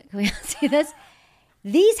 penis going, can we see this?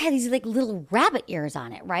 These have these like little rabbit ears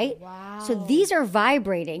on it, right? Wow. So these are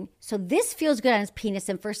vibrating. So this feels good on his penis.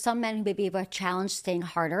 And for some men who maybe have a challenge staying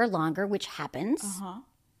harder or longer, which happens,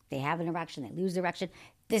 they have an erection, they lose the erection.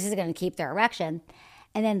 This is going to keep their erection.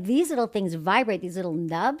 And then these little things vibrate, these little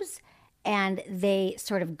nubs. and they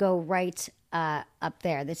sort of go right up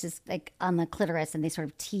there. This is like on the clitoris, and they sort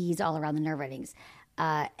of tease all around the nerve endings.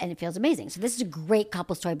 And it feels amazing. So this is a great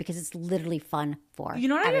couple's toy because it's literally fun for You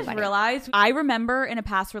know what everybody. I just realized? I remember in a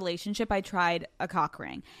past relationship, I tried a cock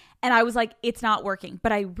ring. And I was like, it's not working.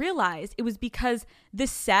 But I realized it was because the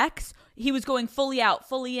sex, he was going fully out,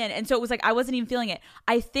 fully in. And so it was like, I wasn't even feeling it.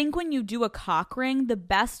 I think when you do a cock ring, the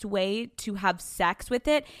best way to have sex with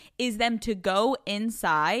it is them to go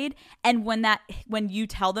inside. And when you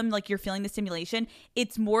tell them like you're feeling the stimulation,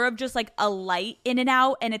 it's more of just like a light in and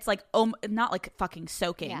out. And it's like, not like fucking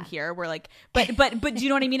soaking here. We're like, but do you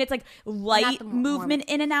know what I mean? It's like light movement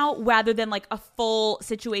in and out rather than like a full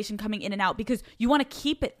situation coming in and out, because you want to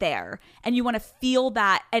keep it there. And you want to feel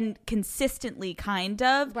that and consistently, kind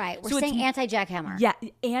of. Right. We're saying anti-jackhammer. Yeah.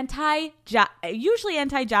 Usually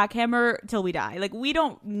anti-jackhammer till we die. Like, we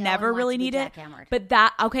don't never really need it. But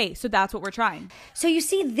so that's what we're trying. So you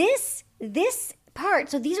see this part.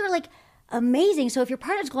 So these are like amazing. So if your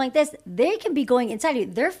partner's going like this, they can be going inside of you.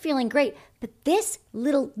 They're feeling great. But this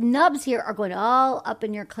little nubs here are going all up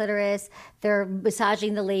in your clitoris. They're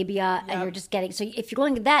massaging the labia, and you're just getting. So if you're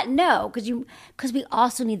going to that, no, because we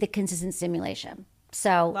also need the consistent stimulation.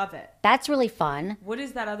 So love it. That's really fun. What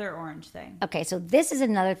is that other orange thing? Okay, so this is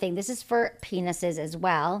another thing. This is for penises as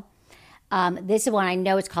well. This is one I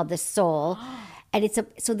know. It's called the Soul, and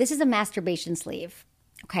so this is a masturbation sleeve.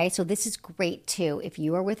 Okay, so this is great too. If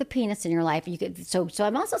you are with a penis in your life, you could. So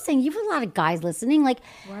I'm also saying you have a lot of guys listening. Like,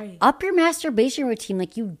 up your masturbation routine.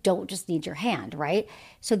 Like, you don't just need your hand, right?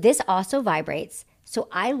 So this also vibrates. So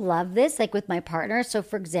I love this, like with my partner. So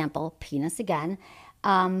for example, penis again.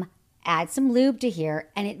 Add some lube to here,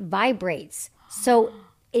 and it vibrates. So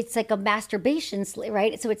it's like a masturbation sleeve,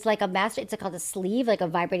 right? So it's like it's called a sleeve, like a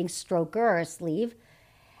vibrating stroker or a sleeve.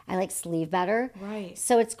 I like sleeve better. Right.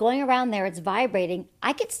 So it's going around there. It's vibrating.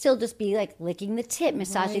 I could still just be like licking the tip,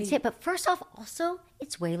 massaging the tip. But first off, also,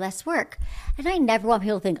 it's way less work. And I never want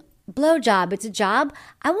people to think, blowjob, it's a job.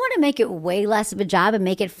 I want to make it way less of a job and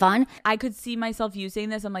make it fun. I could see myself using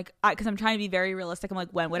this. I'm like, because I'm trying to be very realistic. I'm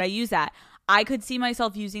like, when would I use that? I could see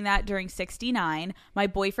myself using that during 69. My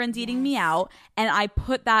boyfriend's eating me out, and I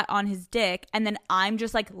put that on his dick, and then I'm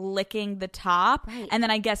just like licking the top. Right. And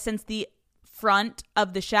then I guess since the front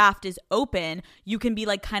of the shaft is open, you can be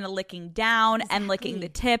like kind of licking down and licking the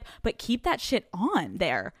tip, but keep that shit on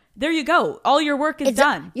there. There you go. All your work is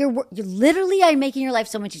done. You're literally are making your life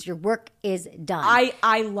so much easier. Your work is done.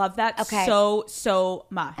 I love that so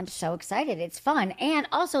much. I'm so excited. It's fun. And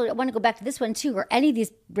also, I want to go back to this one too, or any of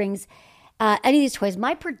these brings any of these toys.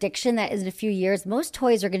 My prediction that is in a few years, most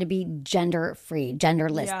toys are going to be gender-free,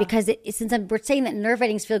 genderless, because since we're saying that nerve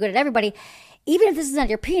endings feel good at everybody, even if this is not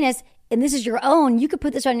your penis, and this is your own, you could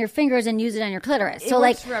put this on your fingers and use it on your clitoris. So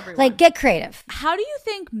like get creative. How do you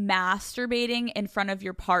think masturbating in front of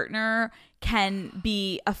your partner can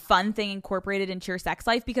be a fun thing incorporated into your sex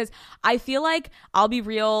life? Because I feel like, I'll be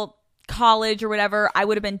real, college or whatever, I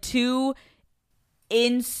would have been too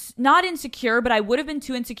not insecure, but I would have been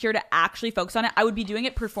too insecure to actually focus on it. I would be doing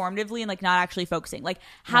it performatively and like not actually focusing. Like,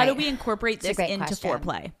 how do we incorporate this into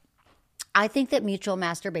foreplay? I think that mutual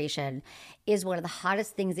masturbation is one of the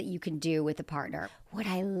hottest things that you can do with a partner. What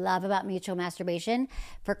I love about mutual masturbation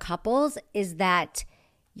for couples is that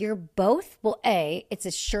you're both, it's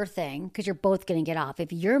a sure thing because you're both going to get off.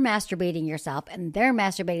 If you're masturbating yourself and they're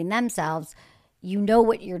masturbating themselves, you know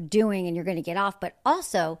what you're doing and you're going to get off. But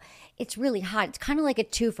also, it's really hot. It's kind of like a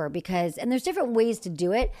twofer and there's different ways to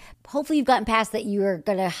do it. Hopefully you've gotten past that you're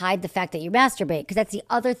going to hide the fact that you masturbate, because that's the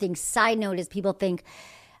other thing. Side note is people think,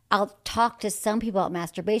 I'll talk to some people about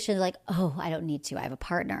masturbation. They're like, oh, I don't need to. I have a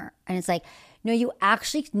partner. And it's like, no, you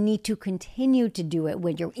actually need to continue to do it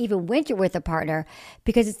when you're with a partner,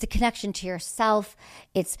 because it's the connection to yourself.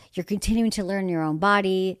 You're continuing to learn your own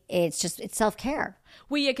body. It's self-care.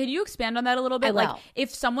 Well, yeah, can you expand on that a little bit? I will. Like,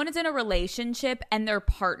 if someone is in a relationship and their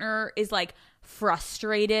partner is like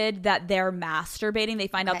frustrated that they're masturbating, they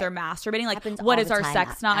find out they're masturbating. Like, what is our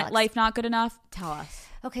sex life not good enough? Tell us.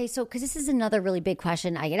 Okay, so because this is another really big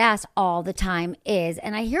question I get asked all the time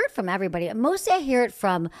and I hear it from everybody. Mostly I hear it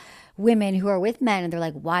from women who are with men and they're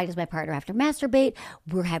like, why does my partner have to masturbate?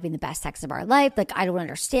 We're having the best sex of our life. Like, I don't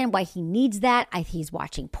understand why he needs that. He's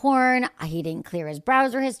watching porn. He didn't clear his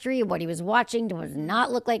browser history. What he was watching does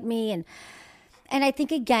not look like me. And I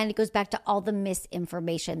think, again, it goes back to all the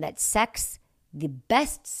misinformation that sex The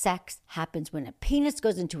best sex happens when a penis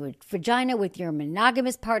goes into a vagina with your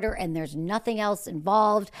monogamous partner and there's nothing else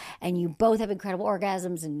involved and you both have incredible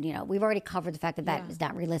orgasms. And, you know, we've already covered the fact that that is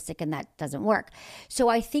not realistic and that doesn't work. So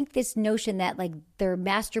I think this notion that like they're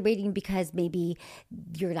masturbating because maybe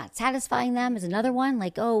you're not satisfying them is another one.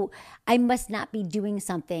 Like, oh, I must not be doing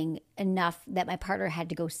something enough that my partner had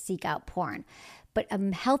to go seek out porn. But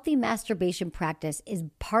a healthy masturbation practice is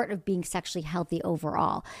part of being sexually healthy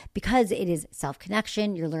overall because it is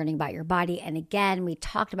self-connection. You're learning about your body. And again, we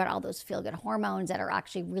talked about all those feel-good hormones that are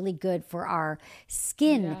actually really good for our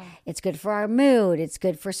skin. Yeah. It's good for our mood. It's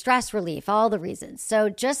good for stress relief, all the reasons. So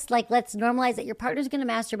just like let's normalize that your partner's going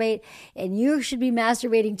to masturbate and you should be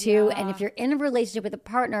masturbating too. Yeah. And if you're in a relationship with a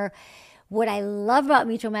partner, what I love about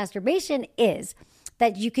mutual masturbation is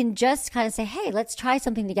that you can just kind of say, hey, let's try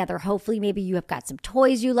something together. Hopefully, maybe you have got some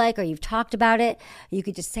toys you like or you've talked about it. You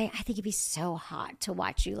could just say, I think it'd be so hot to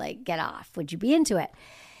watch you like get off. Would you be into it?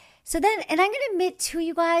 So then, and I'm going to admit to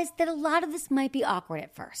you guys that a lot of this might be awkward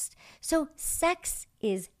at first. So sex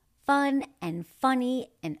is fun and funny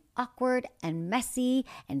and awkward and messy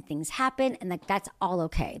and things happen and like that's all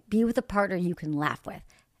okay. Be with a partner you can laugh with.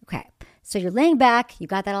 Okay, so you're laying back. You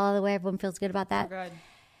got that all out of the way. Everyone feels good about that? Good.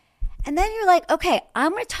 And then you're like, okay, I'm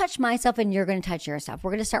going to touch myself and you're going to touch yourself. We're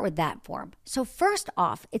going to start with that form. So first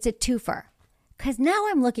off, it's a twofer because now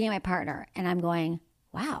I'm looking at my partner and I'm going,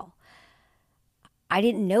 wow, I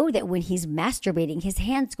didn't know that when he's masturbating, his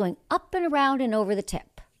hand's going up and around and over the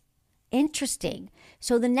tip. Interesting.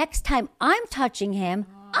 So the next time I'm touching him,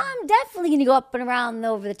 I'm definitely going to go up and around and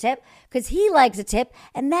over the tip because he likes a tip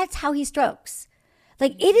and that's how he strokes.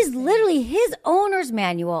 Like it is literally his owner's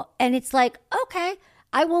manual and it's like, okay,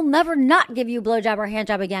 I will never not give you a blowjob or hand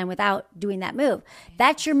job again without doing that move.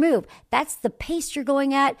 That's your move. That's the pace you're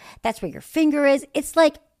going at. That's where your finger is. It's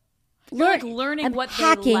like, learning what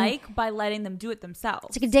they like by letting them do it themselves.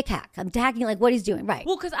 It's like a dick hack. I'm hacking like what he's doing. Right.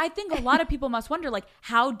 Well, because I think a lot of people must wonder, like,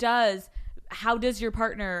 how does your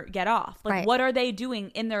partner get off? Like, right. What are they doing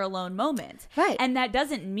in their alone moments? Right. And that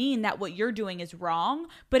doesn't mean that what you're doing is wrong,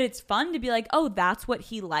 but it's fun to be like, oh, that's what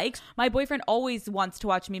he likes. My boyfriend always wants to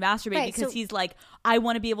watch me masturbate right, because he's like, I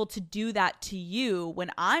want to be able to do that to you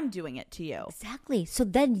when I'm doing it to you. Exactly. So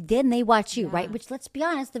then they watch you, right? Which, let's be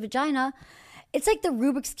honest, the vagina, it's like the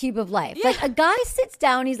Rubik's Cube of life. Yeah. Like a guy sits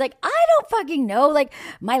down, he's like, I don't fucking know. Like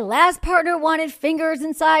my last partner wanted fingers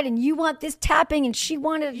inside and you want this tapping and she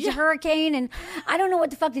wanted a hurricane and I don't know what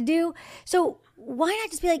the fuck to do. So why not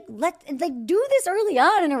just be like, do this early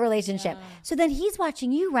on in a relationship. Yeah. So then he's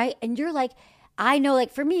watching you, right? And you're like, I know,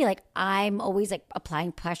 like for me, like I'm always like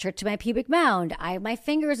applying pressure to my pubic mound. I have my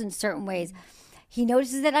fingers in certain ways. He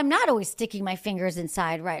notices that I'm not always sticking my fingers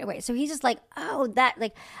inside right away. So he's just like, oh, that,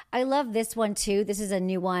 like, I love this one too. This is a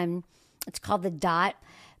new one. It's called The Dot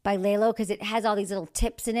by Lalo because it has all these little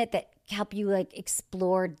tips in it that help you like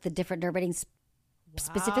explore the different nerve endings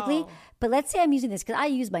specifically. But let's say I'm using this because I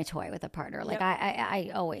use my toy with a partner. Like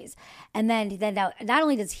I always. And then now, not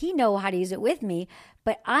only does he know how to use it with me,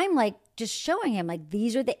 but I'm like just showing him like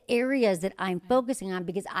these are the areas that I'm focusing on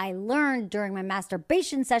because I learned during my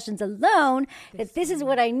masturbation sessions alone that this is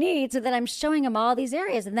what I need. So then I'm showing him all these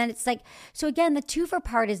areas. And then it's like, so again, the twofer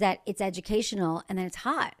part is that it's educational and then it's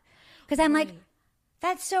hot. Because I'm like,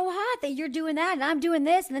 that's so hot that you're doing that and I'm doing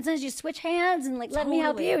this. And then sometimes you switch hands and like, let me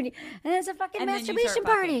help you. And it's a fucking masturbation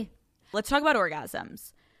party. Let's talk about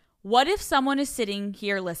orgasms. What if someone is sitting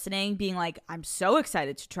here listening, being like, I'm so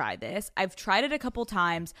excited to try this. I've tried it a couple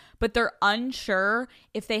times, but they're unsure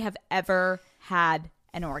if they have ever had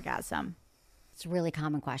an orgasm. It's a really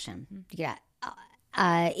common question. Yeah.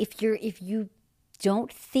 If you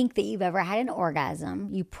don't think that you've ever had an orgasm,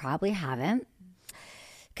 you probably haven't.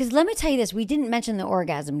 Because let me tell you this, we didn't mention the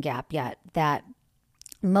orgasm gap yet, that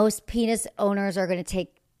most penis owners are going to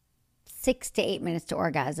take 6 to 8 minutes to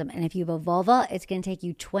orgasm. And if you have a vulva, it's going to take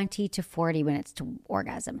you 20 to 40 minutes to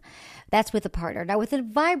orgasm. That's with a partner. Now, with a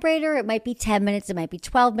vibrator, it might be 10 minutes, it might be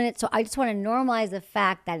 12 minutes. So I just want to normalize the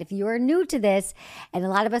fact that if you are new to this, and a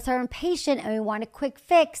lot of us are impatient and we want a quick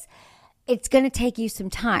fix, it's going to take you some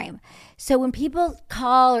time. So when people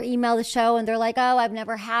call or email the show and they're like, oh, I've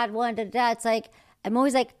never had one, it's like, I'm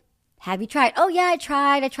always like, have you tried? Oh, yeah, I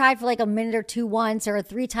tried. I tried for like a minute or two once or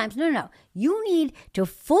 3 times. No. You need to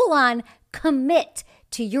full on commit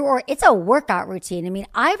to it's a workout routine. I mean,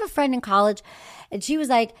 I have a friend in college and she was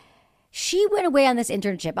like, She went away on this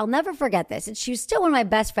internship. I'll never forget this. And she was still one of my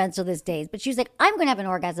best friends till this day. But she was like, I'm going to have an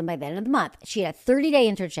orgasm by the end of the month. She had a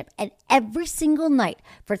 30-day internship. And every single night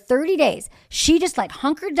for 30 days, she just like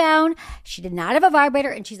hunkered down. She did not have a vibrator.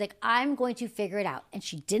 And she's like, I'm going to figure it out. And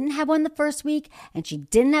she didn't have one the first week. And she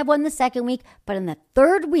didn't have one the second week. But in the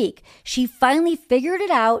third week, she finally figured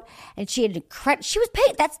it out. And she had she was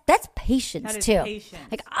patient. That's patience too.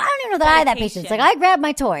 Patience. Like, I don't even know that I had that patience. Like, I grabbed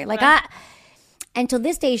my toy. Like, until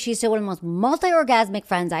this day, she's still one of the most multi-orgasmic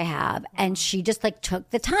friends I have. And she just like took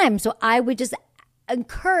the time. So I would just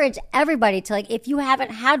encourage everybody to like, if you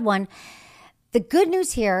haven't had one, the good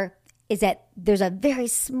news here is that there's a very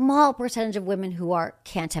small percentage of women who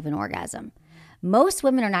can't have an orgasm. Most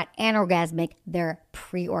women are not anorgasmic, they're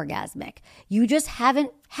pre-orgasmic. You just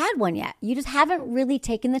haven't had one yet. You just haven't really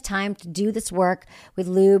taken the time to do this work with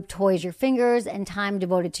lube, toys, your fingers, and time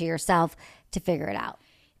devoted to yourself to figure it out.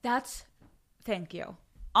 Thank you.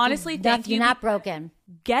 Honestly, thank you. You're not broken.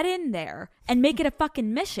 Get in there and make it a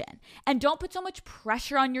fucking mission. And don't put so much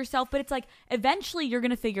pressure on yourself. But it's like, eventually you're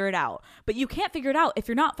going to figure it out. But you can't figure it out if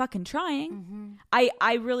you're not fucking trying. Mm-hmm.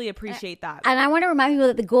 I really appreciate that. And I want to remind people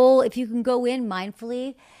that the goal, if you can go in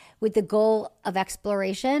mindfully with the goal of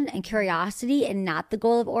exploration and curiosity and not the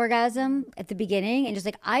goal of orgasm at the beginning, and just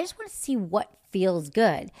like, I just want to see what feels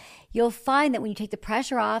good, you'll find that when you take the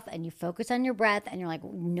pressure off and you focus on your breath and you're like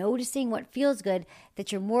noticing what feels good, that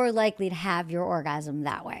you're more likely to have your orgasm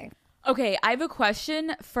that way. Okay, I have a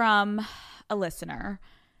question from a listener.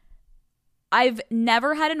 I've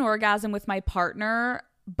never had an orgasm with my partner,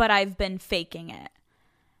 but I've been faking it.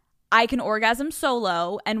 I can orgasm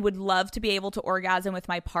solo and would love to be able to orgasm with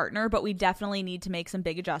my partner, but we definitely need to make some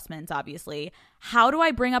big adjustments, obviously. How do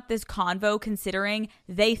I bring up this convo considering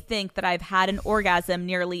they think that I've had an orgasm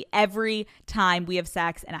nearly every time we have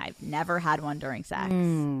sex and I've never had one during sex?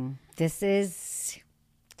 It's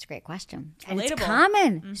a great question. And Relatable. It's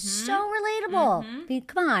common. Mm-hmm. So relatable. Mm-hmm.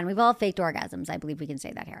 Come on, we've all faked orgasms. I believe we can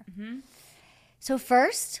say that here. Mm-hmm. So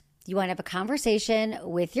first, you want to have a conversation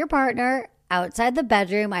with your partner outside the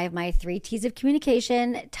bedroom. I have my 3 T's of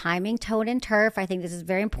communication: timing, tone, and turf. I think this is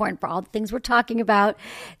very important for all the things we're talking about.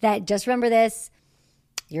 That just remember this.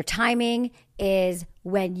 Your timing is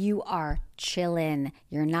when you are chilling.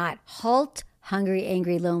 You're not hungry,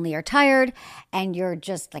 angry, lonely, or tired, and you're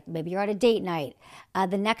just like, maybe you're at a date night.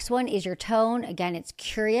 The next one is your tone. Again, it's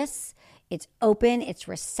curious, it's open, it's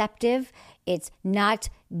receptive, it's not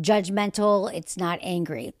judgmental, it's not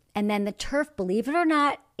angry. And then the turf, believe it or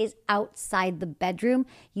not, is outside the bedroom.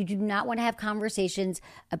 You do not want to have conversations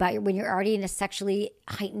about when you're already in a sexually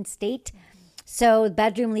heightened state. So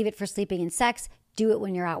bedroom, leave it for sleeping and sex. Do it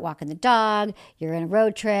when you're out walking the dog, you're in a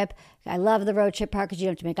road trip. I love the road trip part because you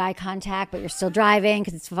don't have to make eye contact, but you're still driving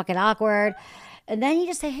because it's fucking awkward. And then you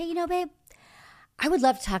just say, hey, babe, I would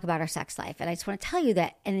love to talk about our sex life, and I just want to tell you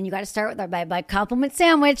that. And then you got to start with my compliment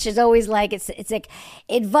sandwich is always like, it's like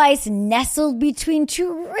advice nestled between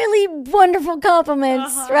 2 really wonderful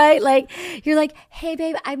compliments, right? Like, you're like, hey,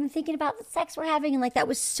 babe, I've been thinking about the sex we're having, and like, that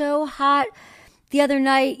was so hot the other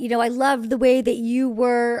night. I loved the way that you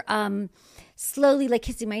were slowly like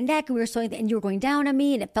kissing my neck, and we were and you were going down on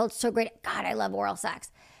me, and it felt so great. God, I love oral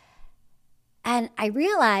sex. And I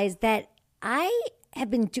realized that I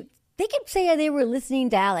have been they could say they were listening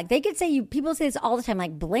to Alec. They could say people say this all the time,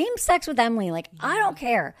 like, blame sex with Emily. Like, I don't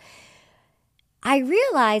care. I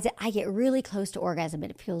realize that I get really close to orgasm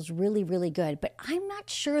and it feels really, really good, but I'm not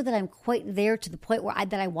sure that I'm quite there to the point where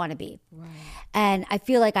that I want to be. Right. And I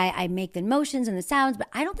feel like I make the motions and the sounds, but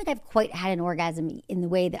I don't think I've quite had an orgasm in the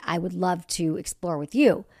way that I would love to explore with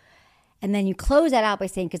you. And then you close that out by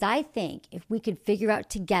saying, because I think if we could figure out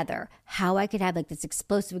together how I could have like this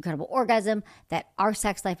explosive, incredible orgasm, that our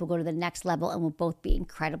sex life will go to the next level and we'll both be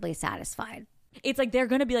incredibly satisfied. It's like they're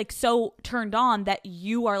going to be like so turned on that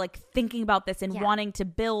you are like thinking about this and wanting to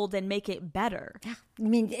build and make it better. Yeah. I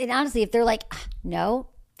mean, and honestly, if they're like, no,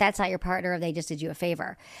 that's not your partner, or they just did you a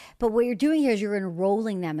favor. But what you're doing here is you're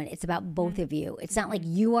enrolling them, and it's about both of you. It's not like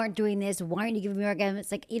you aren't doing this. Why aren't you giving me orgasm?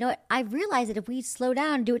 It's like, what? I realize that if we slow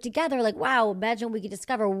down and do it together, like, wow, imagine what we could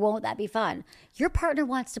discover. Won't that be fun? Your partner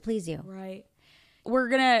wants to please you. Right. We're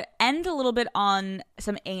going to end a little bit on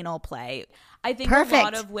some anal play. I think Perfect. A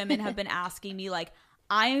lot of women have been asking me, like,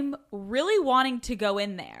 I'm really wanting to go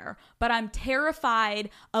in there, but I'm terrified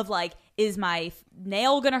of like, is my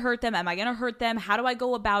nail going to hurt them? Am I going to hurt them? How do I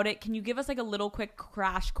go about it? Can you give us like a little quick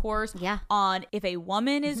crash course on if a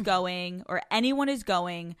woman is going or anyone is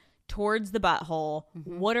going towards the butthole,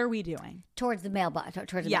 what are we doing? Towards the male butt.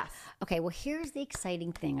 Yes. Okay, well, here's the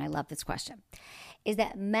exciting thing. I love this question. Is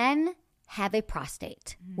that men have a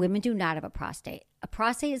prostate. Women do not have a prostate. A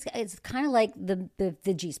prostate is kind of like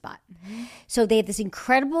the G-spot. So they have this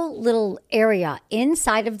incredible little area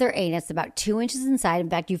inside of their anus, about 2 inches inside. In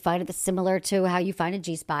fact, you find it similar to how you find a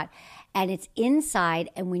G-spot. And it's inside.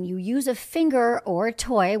 And when you use a finger or a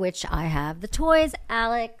toy, which I have the toys,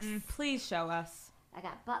 Alex. Please show us. I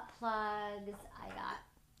got butt plugs. I got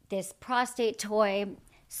this prostate toy.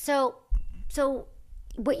 So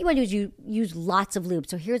what you want to do is you use lots of lube.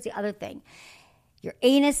 So here's the other thing. Your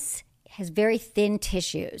anus has very thin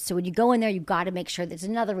tissues. So when you go in there, you've got to make sure there's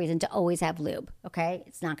another reason to always have lube, okay?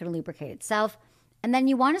 It's not going to lubricate itself. And then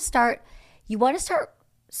you want to start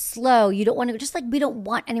slow. You don't want to, just like we don't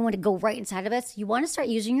want anyone to go right inside of us, you want to start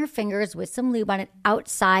using your fingers with some lube on it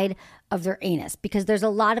outside of their anus, because there's a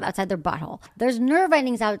lot of outside their butthole. There's nerve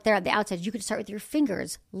endings out there at the outside. You can start with your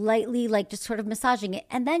fingers, lightly, like just sort of massaging it.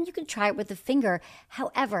 And then you can try it with the finger.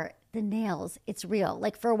 However, the nails, it's real.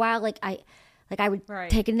 Like for a while, I would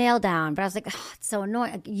take a nail down, but I was like, oh, it's so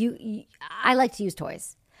annoying. I like to use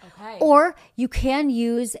toys. Okay. Or you can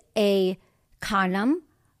use a condom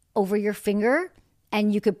over your finger,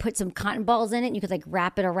 and you could put some cotton balls in it, and you could like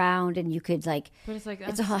wrap it around, and you could like, but it's like,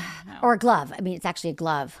 or a glove. I mean, it's actually a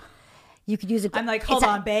glove. You could use a glove. I'm like, hold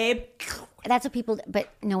on, babe. That's what people, but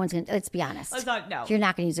no one's going to, let's be honest. No. You're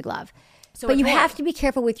not going to use a glove. So but you have to be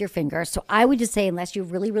careful with your fingers. So I would just say, unless you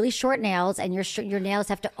have really, really short nails, and your nails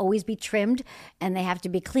have to always be trimmed, and they have to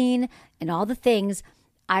be clean, and all the things,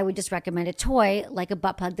 I would just recommend a toy like a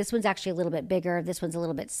butt plug. This one's actually a little bit bigger. This one's a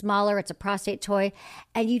little bit smaller. It's a prostate toy.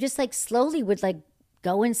 And you just like slowly would like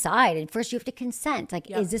go inside. And first you have to consent. Like,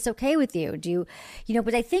 is this okay with you? Do you,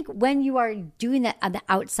 but I think when you are doing that on the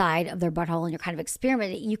outside of their butthole and you're kind of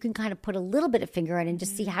experimenting, you can kind of put a little bit of finger in and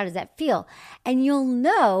just see how does that feel. And you'll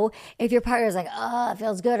know if your partner is like, oh, it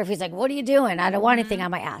feels good. Or if he's like, what are you doing? I don't want anything on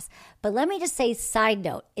my ass. But let me just say, side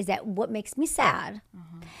note, is that what makes me sad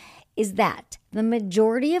is that the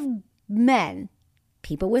majority of men,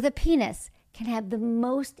 people with a penis, can have the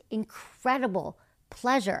most incredible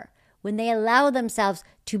pleasure when they allow themselves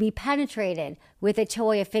to be penetrated with a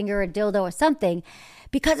toy, a finger, a dildo, or something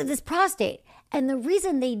because of this prostate. And the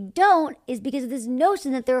reason they don't is because of this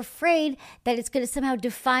notion that they're afraid that it's going to somehow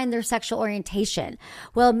define their sexual orientation.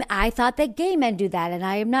 Well, I thought that gay men do that, and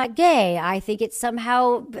I am not gay. I think it's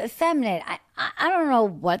somehow effeminate. I don't know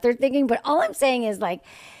what they're thinking, but all I'm saying is like,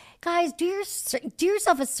 guys, do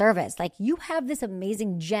yourself a service. Like, you have this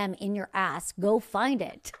amazing gem in your ass. Go find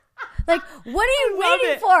it. Like, what are you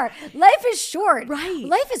waiting for? Life is short. Right.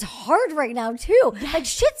 Life is hard right now, too. Yes. Like,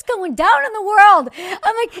 shit's going down in the world.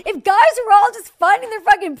 I'm like, if guys were all just finding their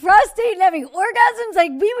fucking prostate and having orgasms,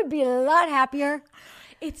 like, we would be a lot happier.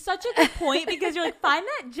 It's such a good point because you're like, find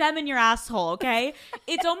that gem in your asshole, okay?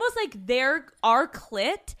 It's almost like our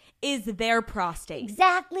clit is their prostate.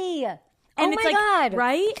 Exactly. And oh it's my like, God.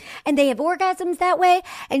 Right? And they have orgasms that way.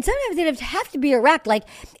 And sometimes they don't have to be erect. Like,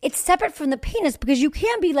 it's separate from the penis because you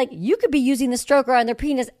can be like, you could be using the stroker on their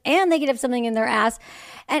penis and they could have something in their ass.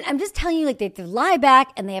 And I'm just telling you, like, they have to lie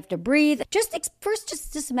back and they have to breathe. Just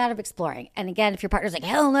a matter of exploring. And again, if your partner's like,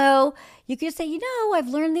 hell no, you can just say, I've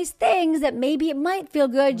learned these things that maybe it might feel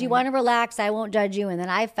good. You want to relax. I won't judge you. And then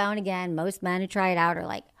I've found, again, most men who try it out are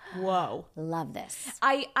like, whoa, love this.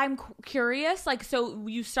 I'm curious, like, so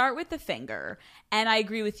you start with the finger, and I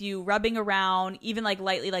agree with you, rubbing around, even like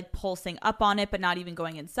lightly like pulsing up on it, but not even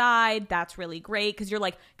going inside. That's really great because you're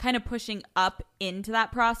like kind of pushing up into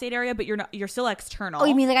that prostate area, but you're still external. Oh,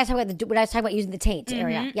 you mean like when I was talking about using the taint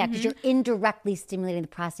area? Yeah, because you're indirectly stimulating the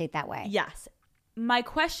prostate that way. Yes. My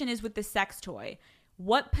question is, with the sex toy,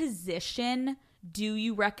 what position do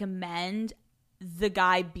you recommend the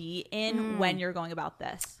guy be in when you're going about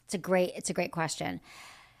this? It's a great question.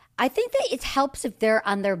 I think that it helps if they're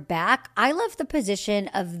on their back. I love the position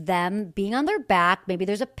of them being on their back. Maybe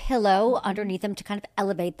there's a pillow underneath them to kind of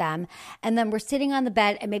elevate them. And then we're sitting on the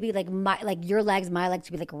bed and maybe like your legs, my legs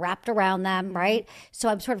to be like wrapped around them, right? So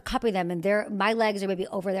I'm sort of cupping them and my legs are maybe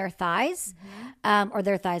over their thighs, or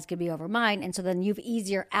their thighs could be over mine. And so then you have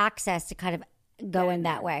easier access to kind of go in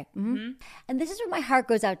that way. And this is where my heart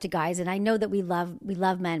goes out to guys, and I know that we love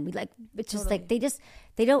men. We like, it's just like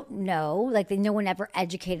they don't know, like no one ever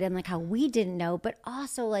educated them like how we didn't know, but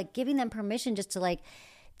also like giving them permission just to like,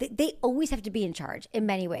 they always have to be in charge in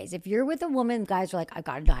many ways. If you're with a woman, guys are like, I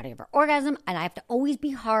gotta know how to have an orgasm, and I have to always be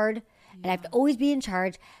hard, and I have to always be in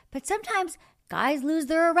charge. But sometimes guys lose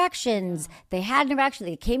their erections. They had an erection,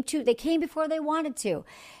 they came before they wanted to.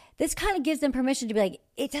 This kind of gives them permission to be like,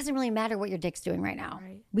 it doesn't really matter what your dick's doing right now.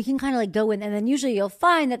 Right. We can kind of like go in, and then usually you'll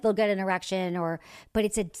find that they'll get an erection, but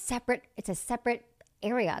it's a separate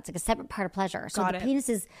area. It's like a separate part of pleasure. So the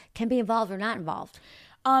penises can be involved or not involved.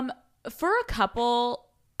 For a couple,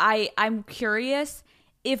 I'm curious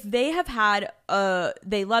if they have had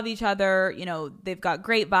they love each other, you know, they've got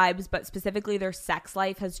great vibes, but specifically their sex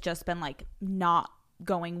life has just been like not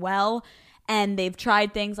going well, and they've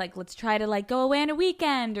tried things like, let's try to like go away on a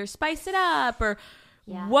weekend or spice it up, or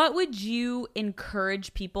what would you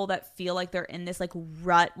encourage people that feel like they're in this like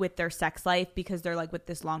rut with their sex life because they're like with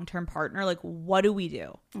this long-term partner? Like, what do we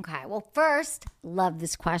do? Okay. Well, first, love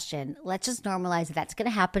this question. Let's just normalize that that's going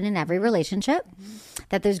to happen in every relationship,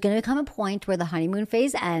 that there's going to come a point where the honeymoon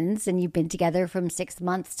phase ends and you've been together from 6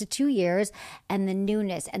 months to 2 years, and the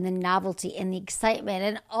newness and the novelty and the excitement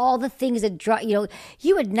and all the things that draw, you know,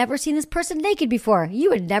 you had never seen this person naked before.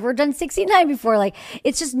 You had never done 69 before. Like,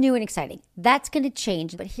 it's just new and exciting. That's going to change.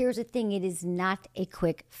 But here's the thing. It is not a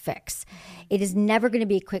quick fix. It is never going to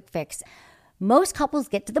be a quick fix. Most couples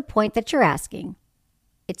get to the point that you're asking.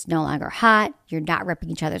 It's no longer hot. You're not ripping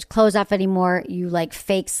each other's clothes off anymore. You like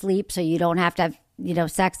fake sleep so you don't have to have, you know,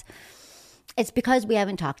 sex. It's because we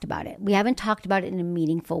haven't talked about it. We haven't talked about it in a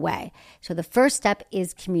meaningful way. So the first step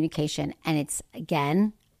is communication. And it's,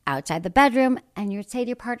 again, outside the bedroom. And you say to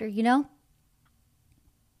your partner, you know,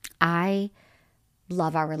 I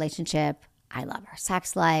love our relationship. I love our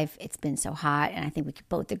sex life. It's been so hot. And I think we could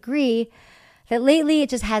both agree that lately it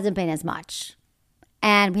just hasn't been as much.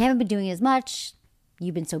 And we haven't been doing as much.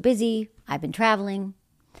 You've been so busy. I've been traveling.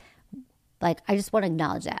 Like, I just want to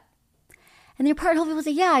acknowledge that. And your partner hopefully will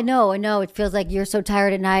say, yeah, I know. It feels like you're so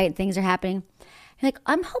tired at night and things are happening. You're like,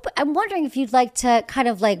 I'm wondering if you'd like to kind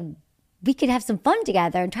of like, we could have some fun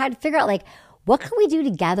together and try to figure out like, what can we do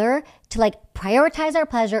together to like prioritize our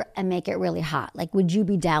pleasure and make it really hot? Like, would you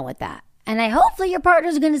be down with that? And hopefully your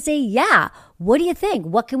partner's going to say, yeah, what do you think?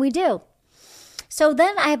 What can we do? So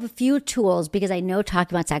then I have a few tools because I know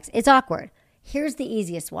talking about sex, it's awkward. Here's the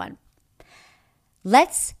easiest one.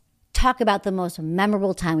 Let's talk about the most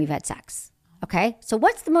memorable time we've had sex. Okay? So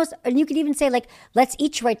what's the most, and you could even say like, let's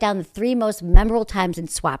each write down the 3 most memorable times and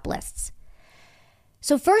swap lists.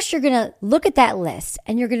 So first you're going to look at that list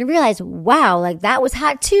and you're going to realize, wow, like that was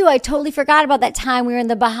hot too. I totally forgot about that time we were in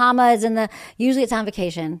the Bahamas and usually it's on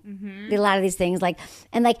vacation. A lot of these things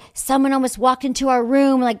and someone almost walked into our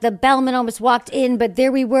room, like the bellman almost walked in, but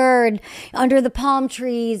there we were and under the palm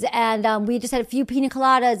trees and we just had a few pina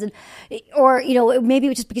coladas or, you know, maybe it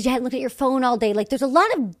was just because you hadn't looked at your phone all day. Like there's a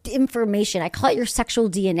lot of information. I call it your sexual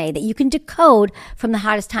DNA that you can decode from the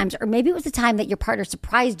hottest times. Or maybe it was the time that your partner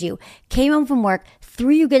surprised you, came home from work,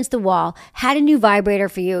 threw you against the wall, had a new vibrator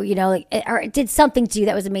for you, you know, like, or did something to you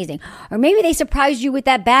that was amazing. Or maybe they surprised you with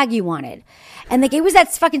that bag you wanted. And like, it was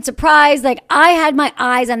that fucking surprise. Like I had my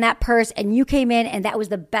eyes on that purse and you came in and that was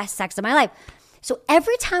the best sex of my life. So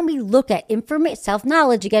every time we look at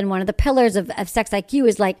self-knowledge, again, one of the pillars of sex IQ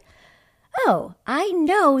is like, oh, I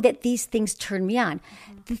know that these things turn me on.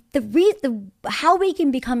 How we can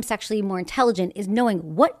become sexually more intelligent is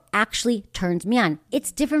knowing what actually turns me on. It's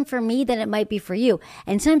different for me than it might be for you.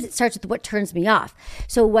 And sometimes it starts with what turns me off.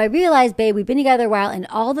 So I realized, babe, we've been together a while and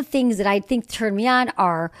all the things that I think turn me on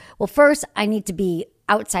are, well, first, I need to be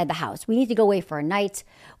outside the house. We need to go away for a night.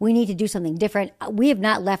 We need to do something different. We have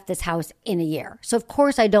not left this house in a year. So of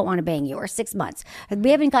course I don't want to bang you, or 6 months.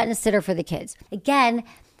 We haven't gotten a sitter for the kids. Again,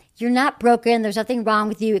 you're not broken. There's nothing wrong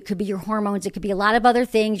with you. It could be your hormones. It could be a lot of other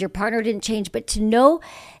things. Your partner didn't change. But to know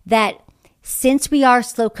that since we are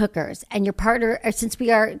slow cookers and your partner, or since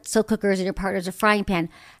we are slow cookers and your partner's a frying pan,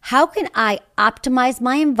 how can I optimize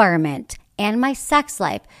my environment and my sex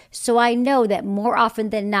life so I know that more often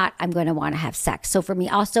than not, I'm going to want to have sex? So for me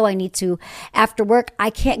also, I need to, after work, I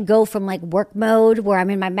can't go from like work mode where I'm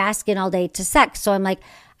in my mask in all day to sex. So I'm like,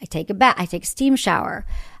 I take a bath, I take a steam shower.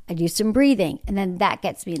 I do some breathing, and then that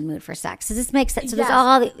gets me in the mood for sex. Does this make sense? So yes. There's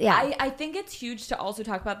all the, yeah. I think it's huge to also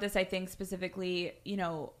talk about this. I think specifically, you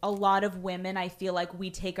know, a lot of women, I feel like we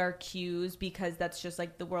take our cues because that's just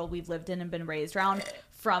like the world we've lived in and been raised around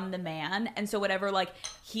from the man. And so whatever, like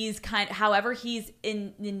however he's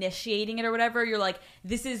initiating it or whatever, you're like,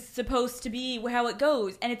 this is supposed to be how it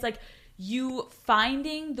goes. And it's like you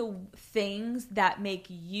finding the things that make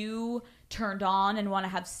you turned on and want to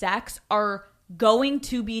have sex are going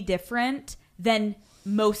to be different than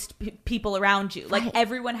most people around you. Like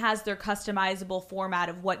everyone has their customizable format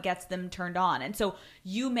of what gets them turned on. And so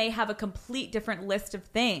you may have a complete different list of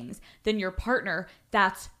things than your partner.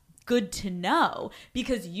 That's good to know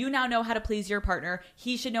because you now know how to please your partner.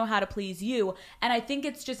 He should know how to please you. And I think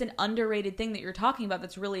it's just an underrated thing that you're talking about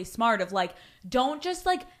that's really smart of like, don't just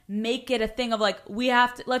like make it a thing of like,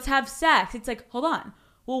 let's have sex. It's like, hold on.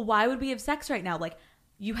 Well, why would we have sex right now? Like,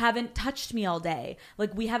 you haven't touched me all day.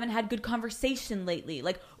 Like, we haven't had good conversation lately.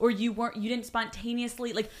 Like, or you didn't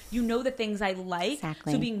spontaneously, like, you know the things I like.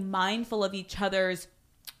 Exactly. So being mindful of each other's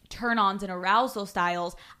turn-ons and arousal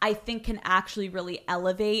styles, I think can actually really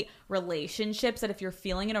elevate relationships. That if you're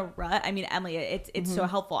feeling in a rut, I mean, Emily, it's so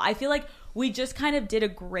helpful. I feel like we just kind of did a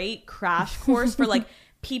great crash course for like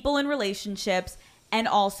people in relationships and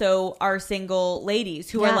also our single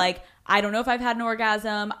ladies who are like, I don't know if I've had an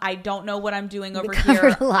orgasm. I don't know what I'm doing over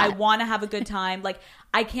here. I want to have a good time. Like,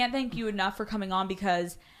 I can't thank you enough for coming on,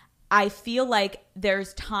 because I feel like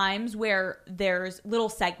there's times where there's little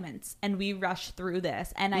segments and we rush through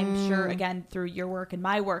this. And I'm sure, again, through your work and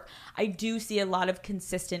my work, I do see a lot of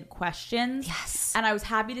consistent questions. Yes. And I was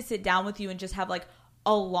happy to sit down with you and just have like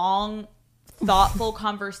a long, thoughtful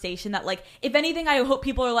conversation that, like, if anything, I hope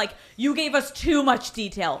people are like, you gave us too much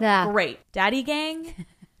detail. Yeah. Great. Daddy gang,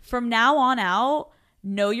 from now on out,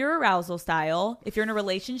 know your arousal style. If you're in a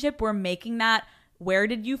relationship, we're making that. Where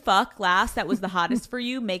did you fuck last that was the hottest for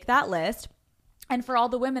you? Make that list. And for all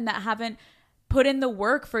the women that haven't put in the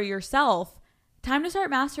work for yourself, time to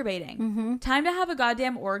start masturbating. Time to have a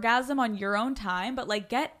goddamn orgasm on your own time. But like,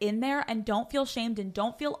 get in there and don't feel shamed and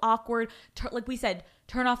don't feel awkward. Like we said,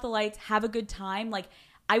 turn off the lights, have a good time. Like,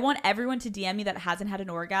 I want everyone to DM me that hasn't had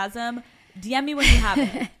an orgasm. DM me when you have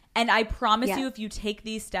it. And I promise you, if you take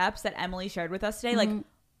these steps that Emily shared with us today, like,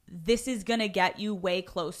 this is going to get you way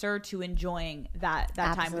closer to enjoying that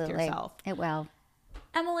time with yourself. It will.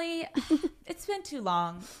 Emily, it's been too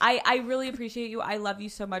long. I really appreciate you. I love you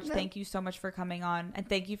so much. Thank you so much for coming on. And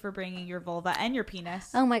thank you for bringing your vulva and your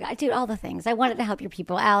penis. Oh my God, dude, all the things. I wanted to help your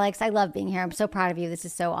people. Alex, I love being here. I'm so proud of you. This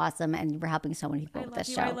is so awesome. And we're helping so many people with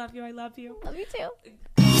this show. I love you. I love you. Love you too.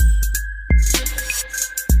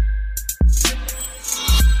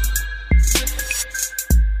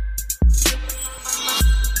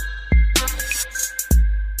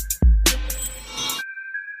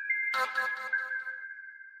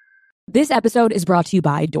 This episode is brought to you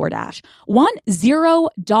by DoorDash. Want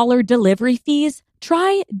 $0 delivery fees?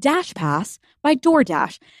 Try Dash Pass by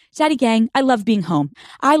DoorDash. Daddy gang, I love being home.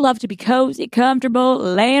 I love to be cozy, comfortable,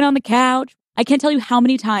 laying on the couch. I can't tell you how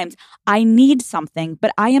many times I need something,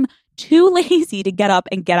 but I am too lazy to get up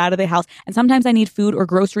and get out of the house. And sometimes I need food or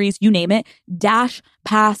groceries, you name it. Dash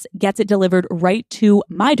Pass gets it delivered right to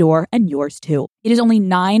my door and yours too. It is only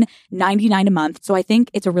 $9.99 a month, so I think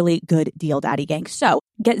it's a really good deal, Daddy Gang. So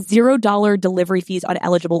get $0 delivery fees on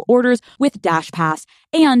eligible orders with Dash Pass,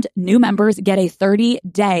 and new members get a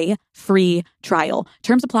 30-day free trial.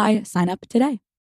 Terms apply. Sign up today.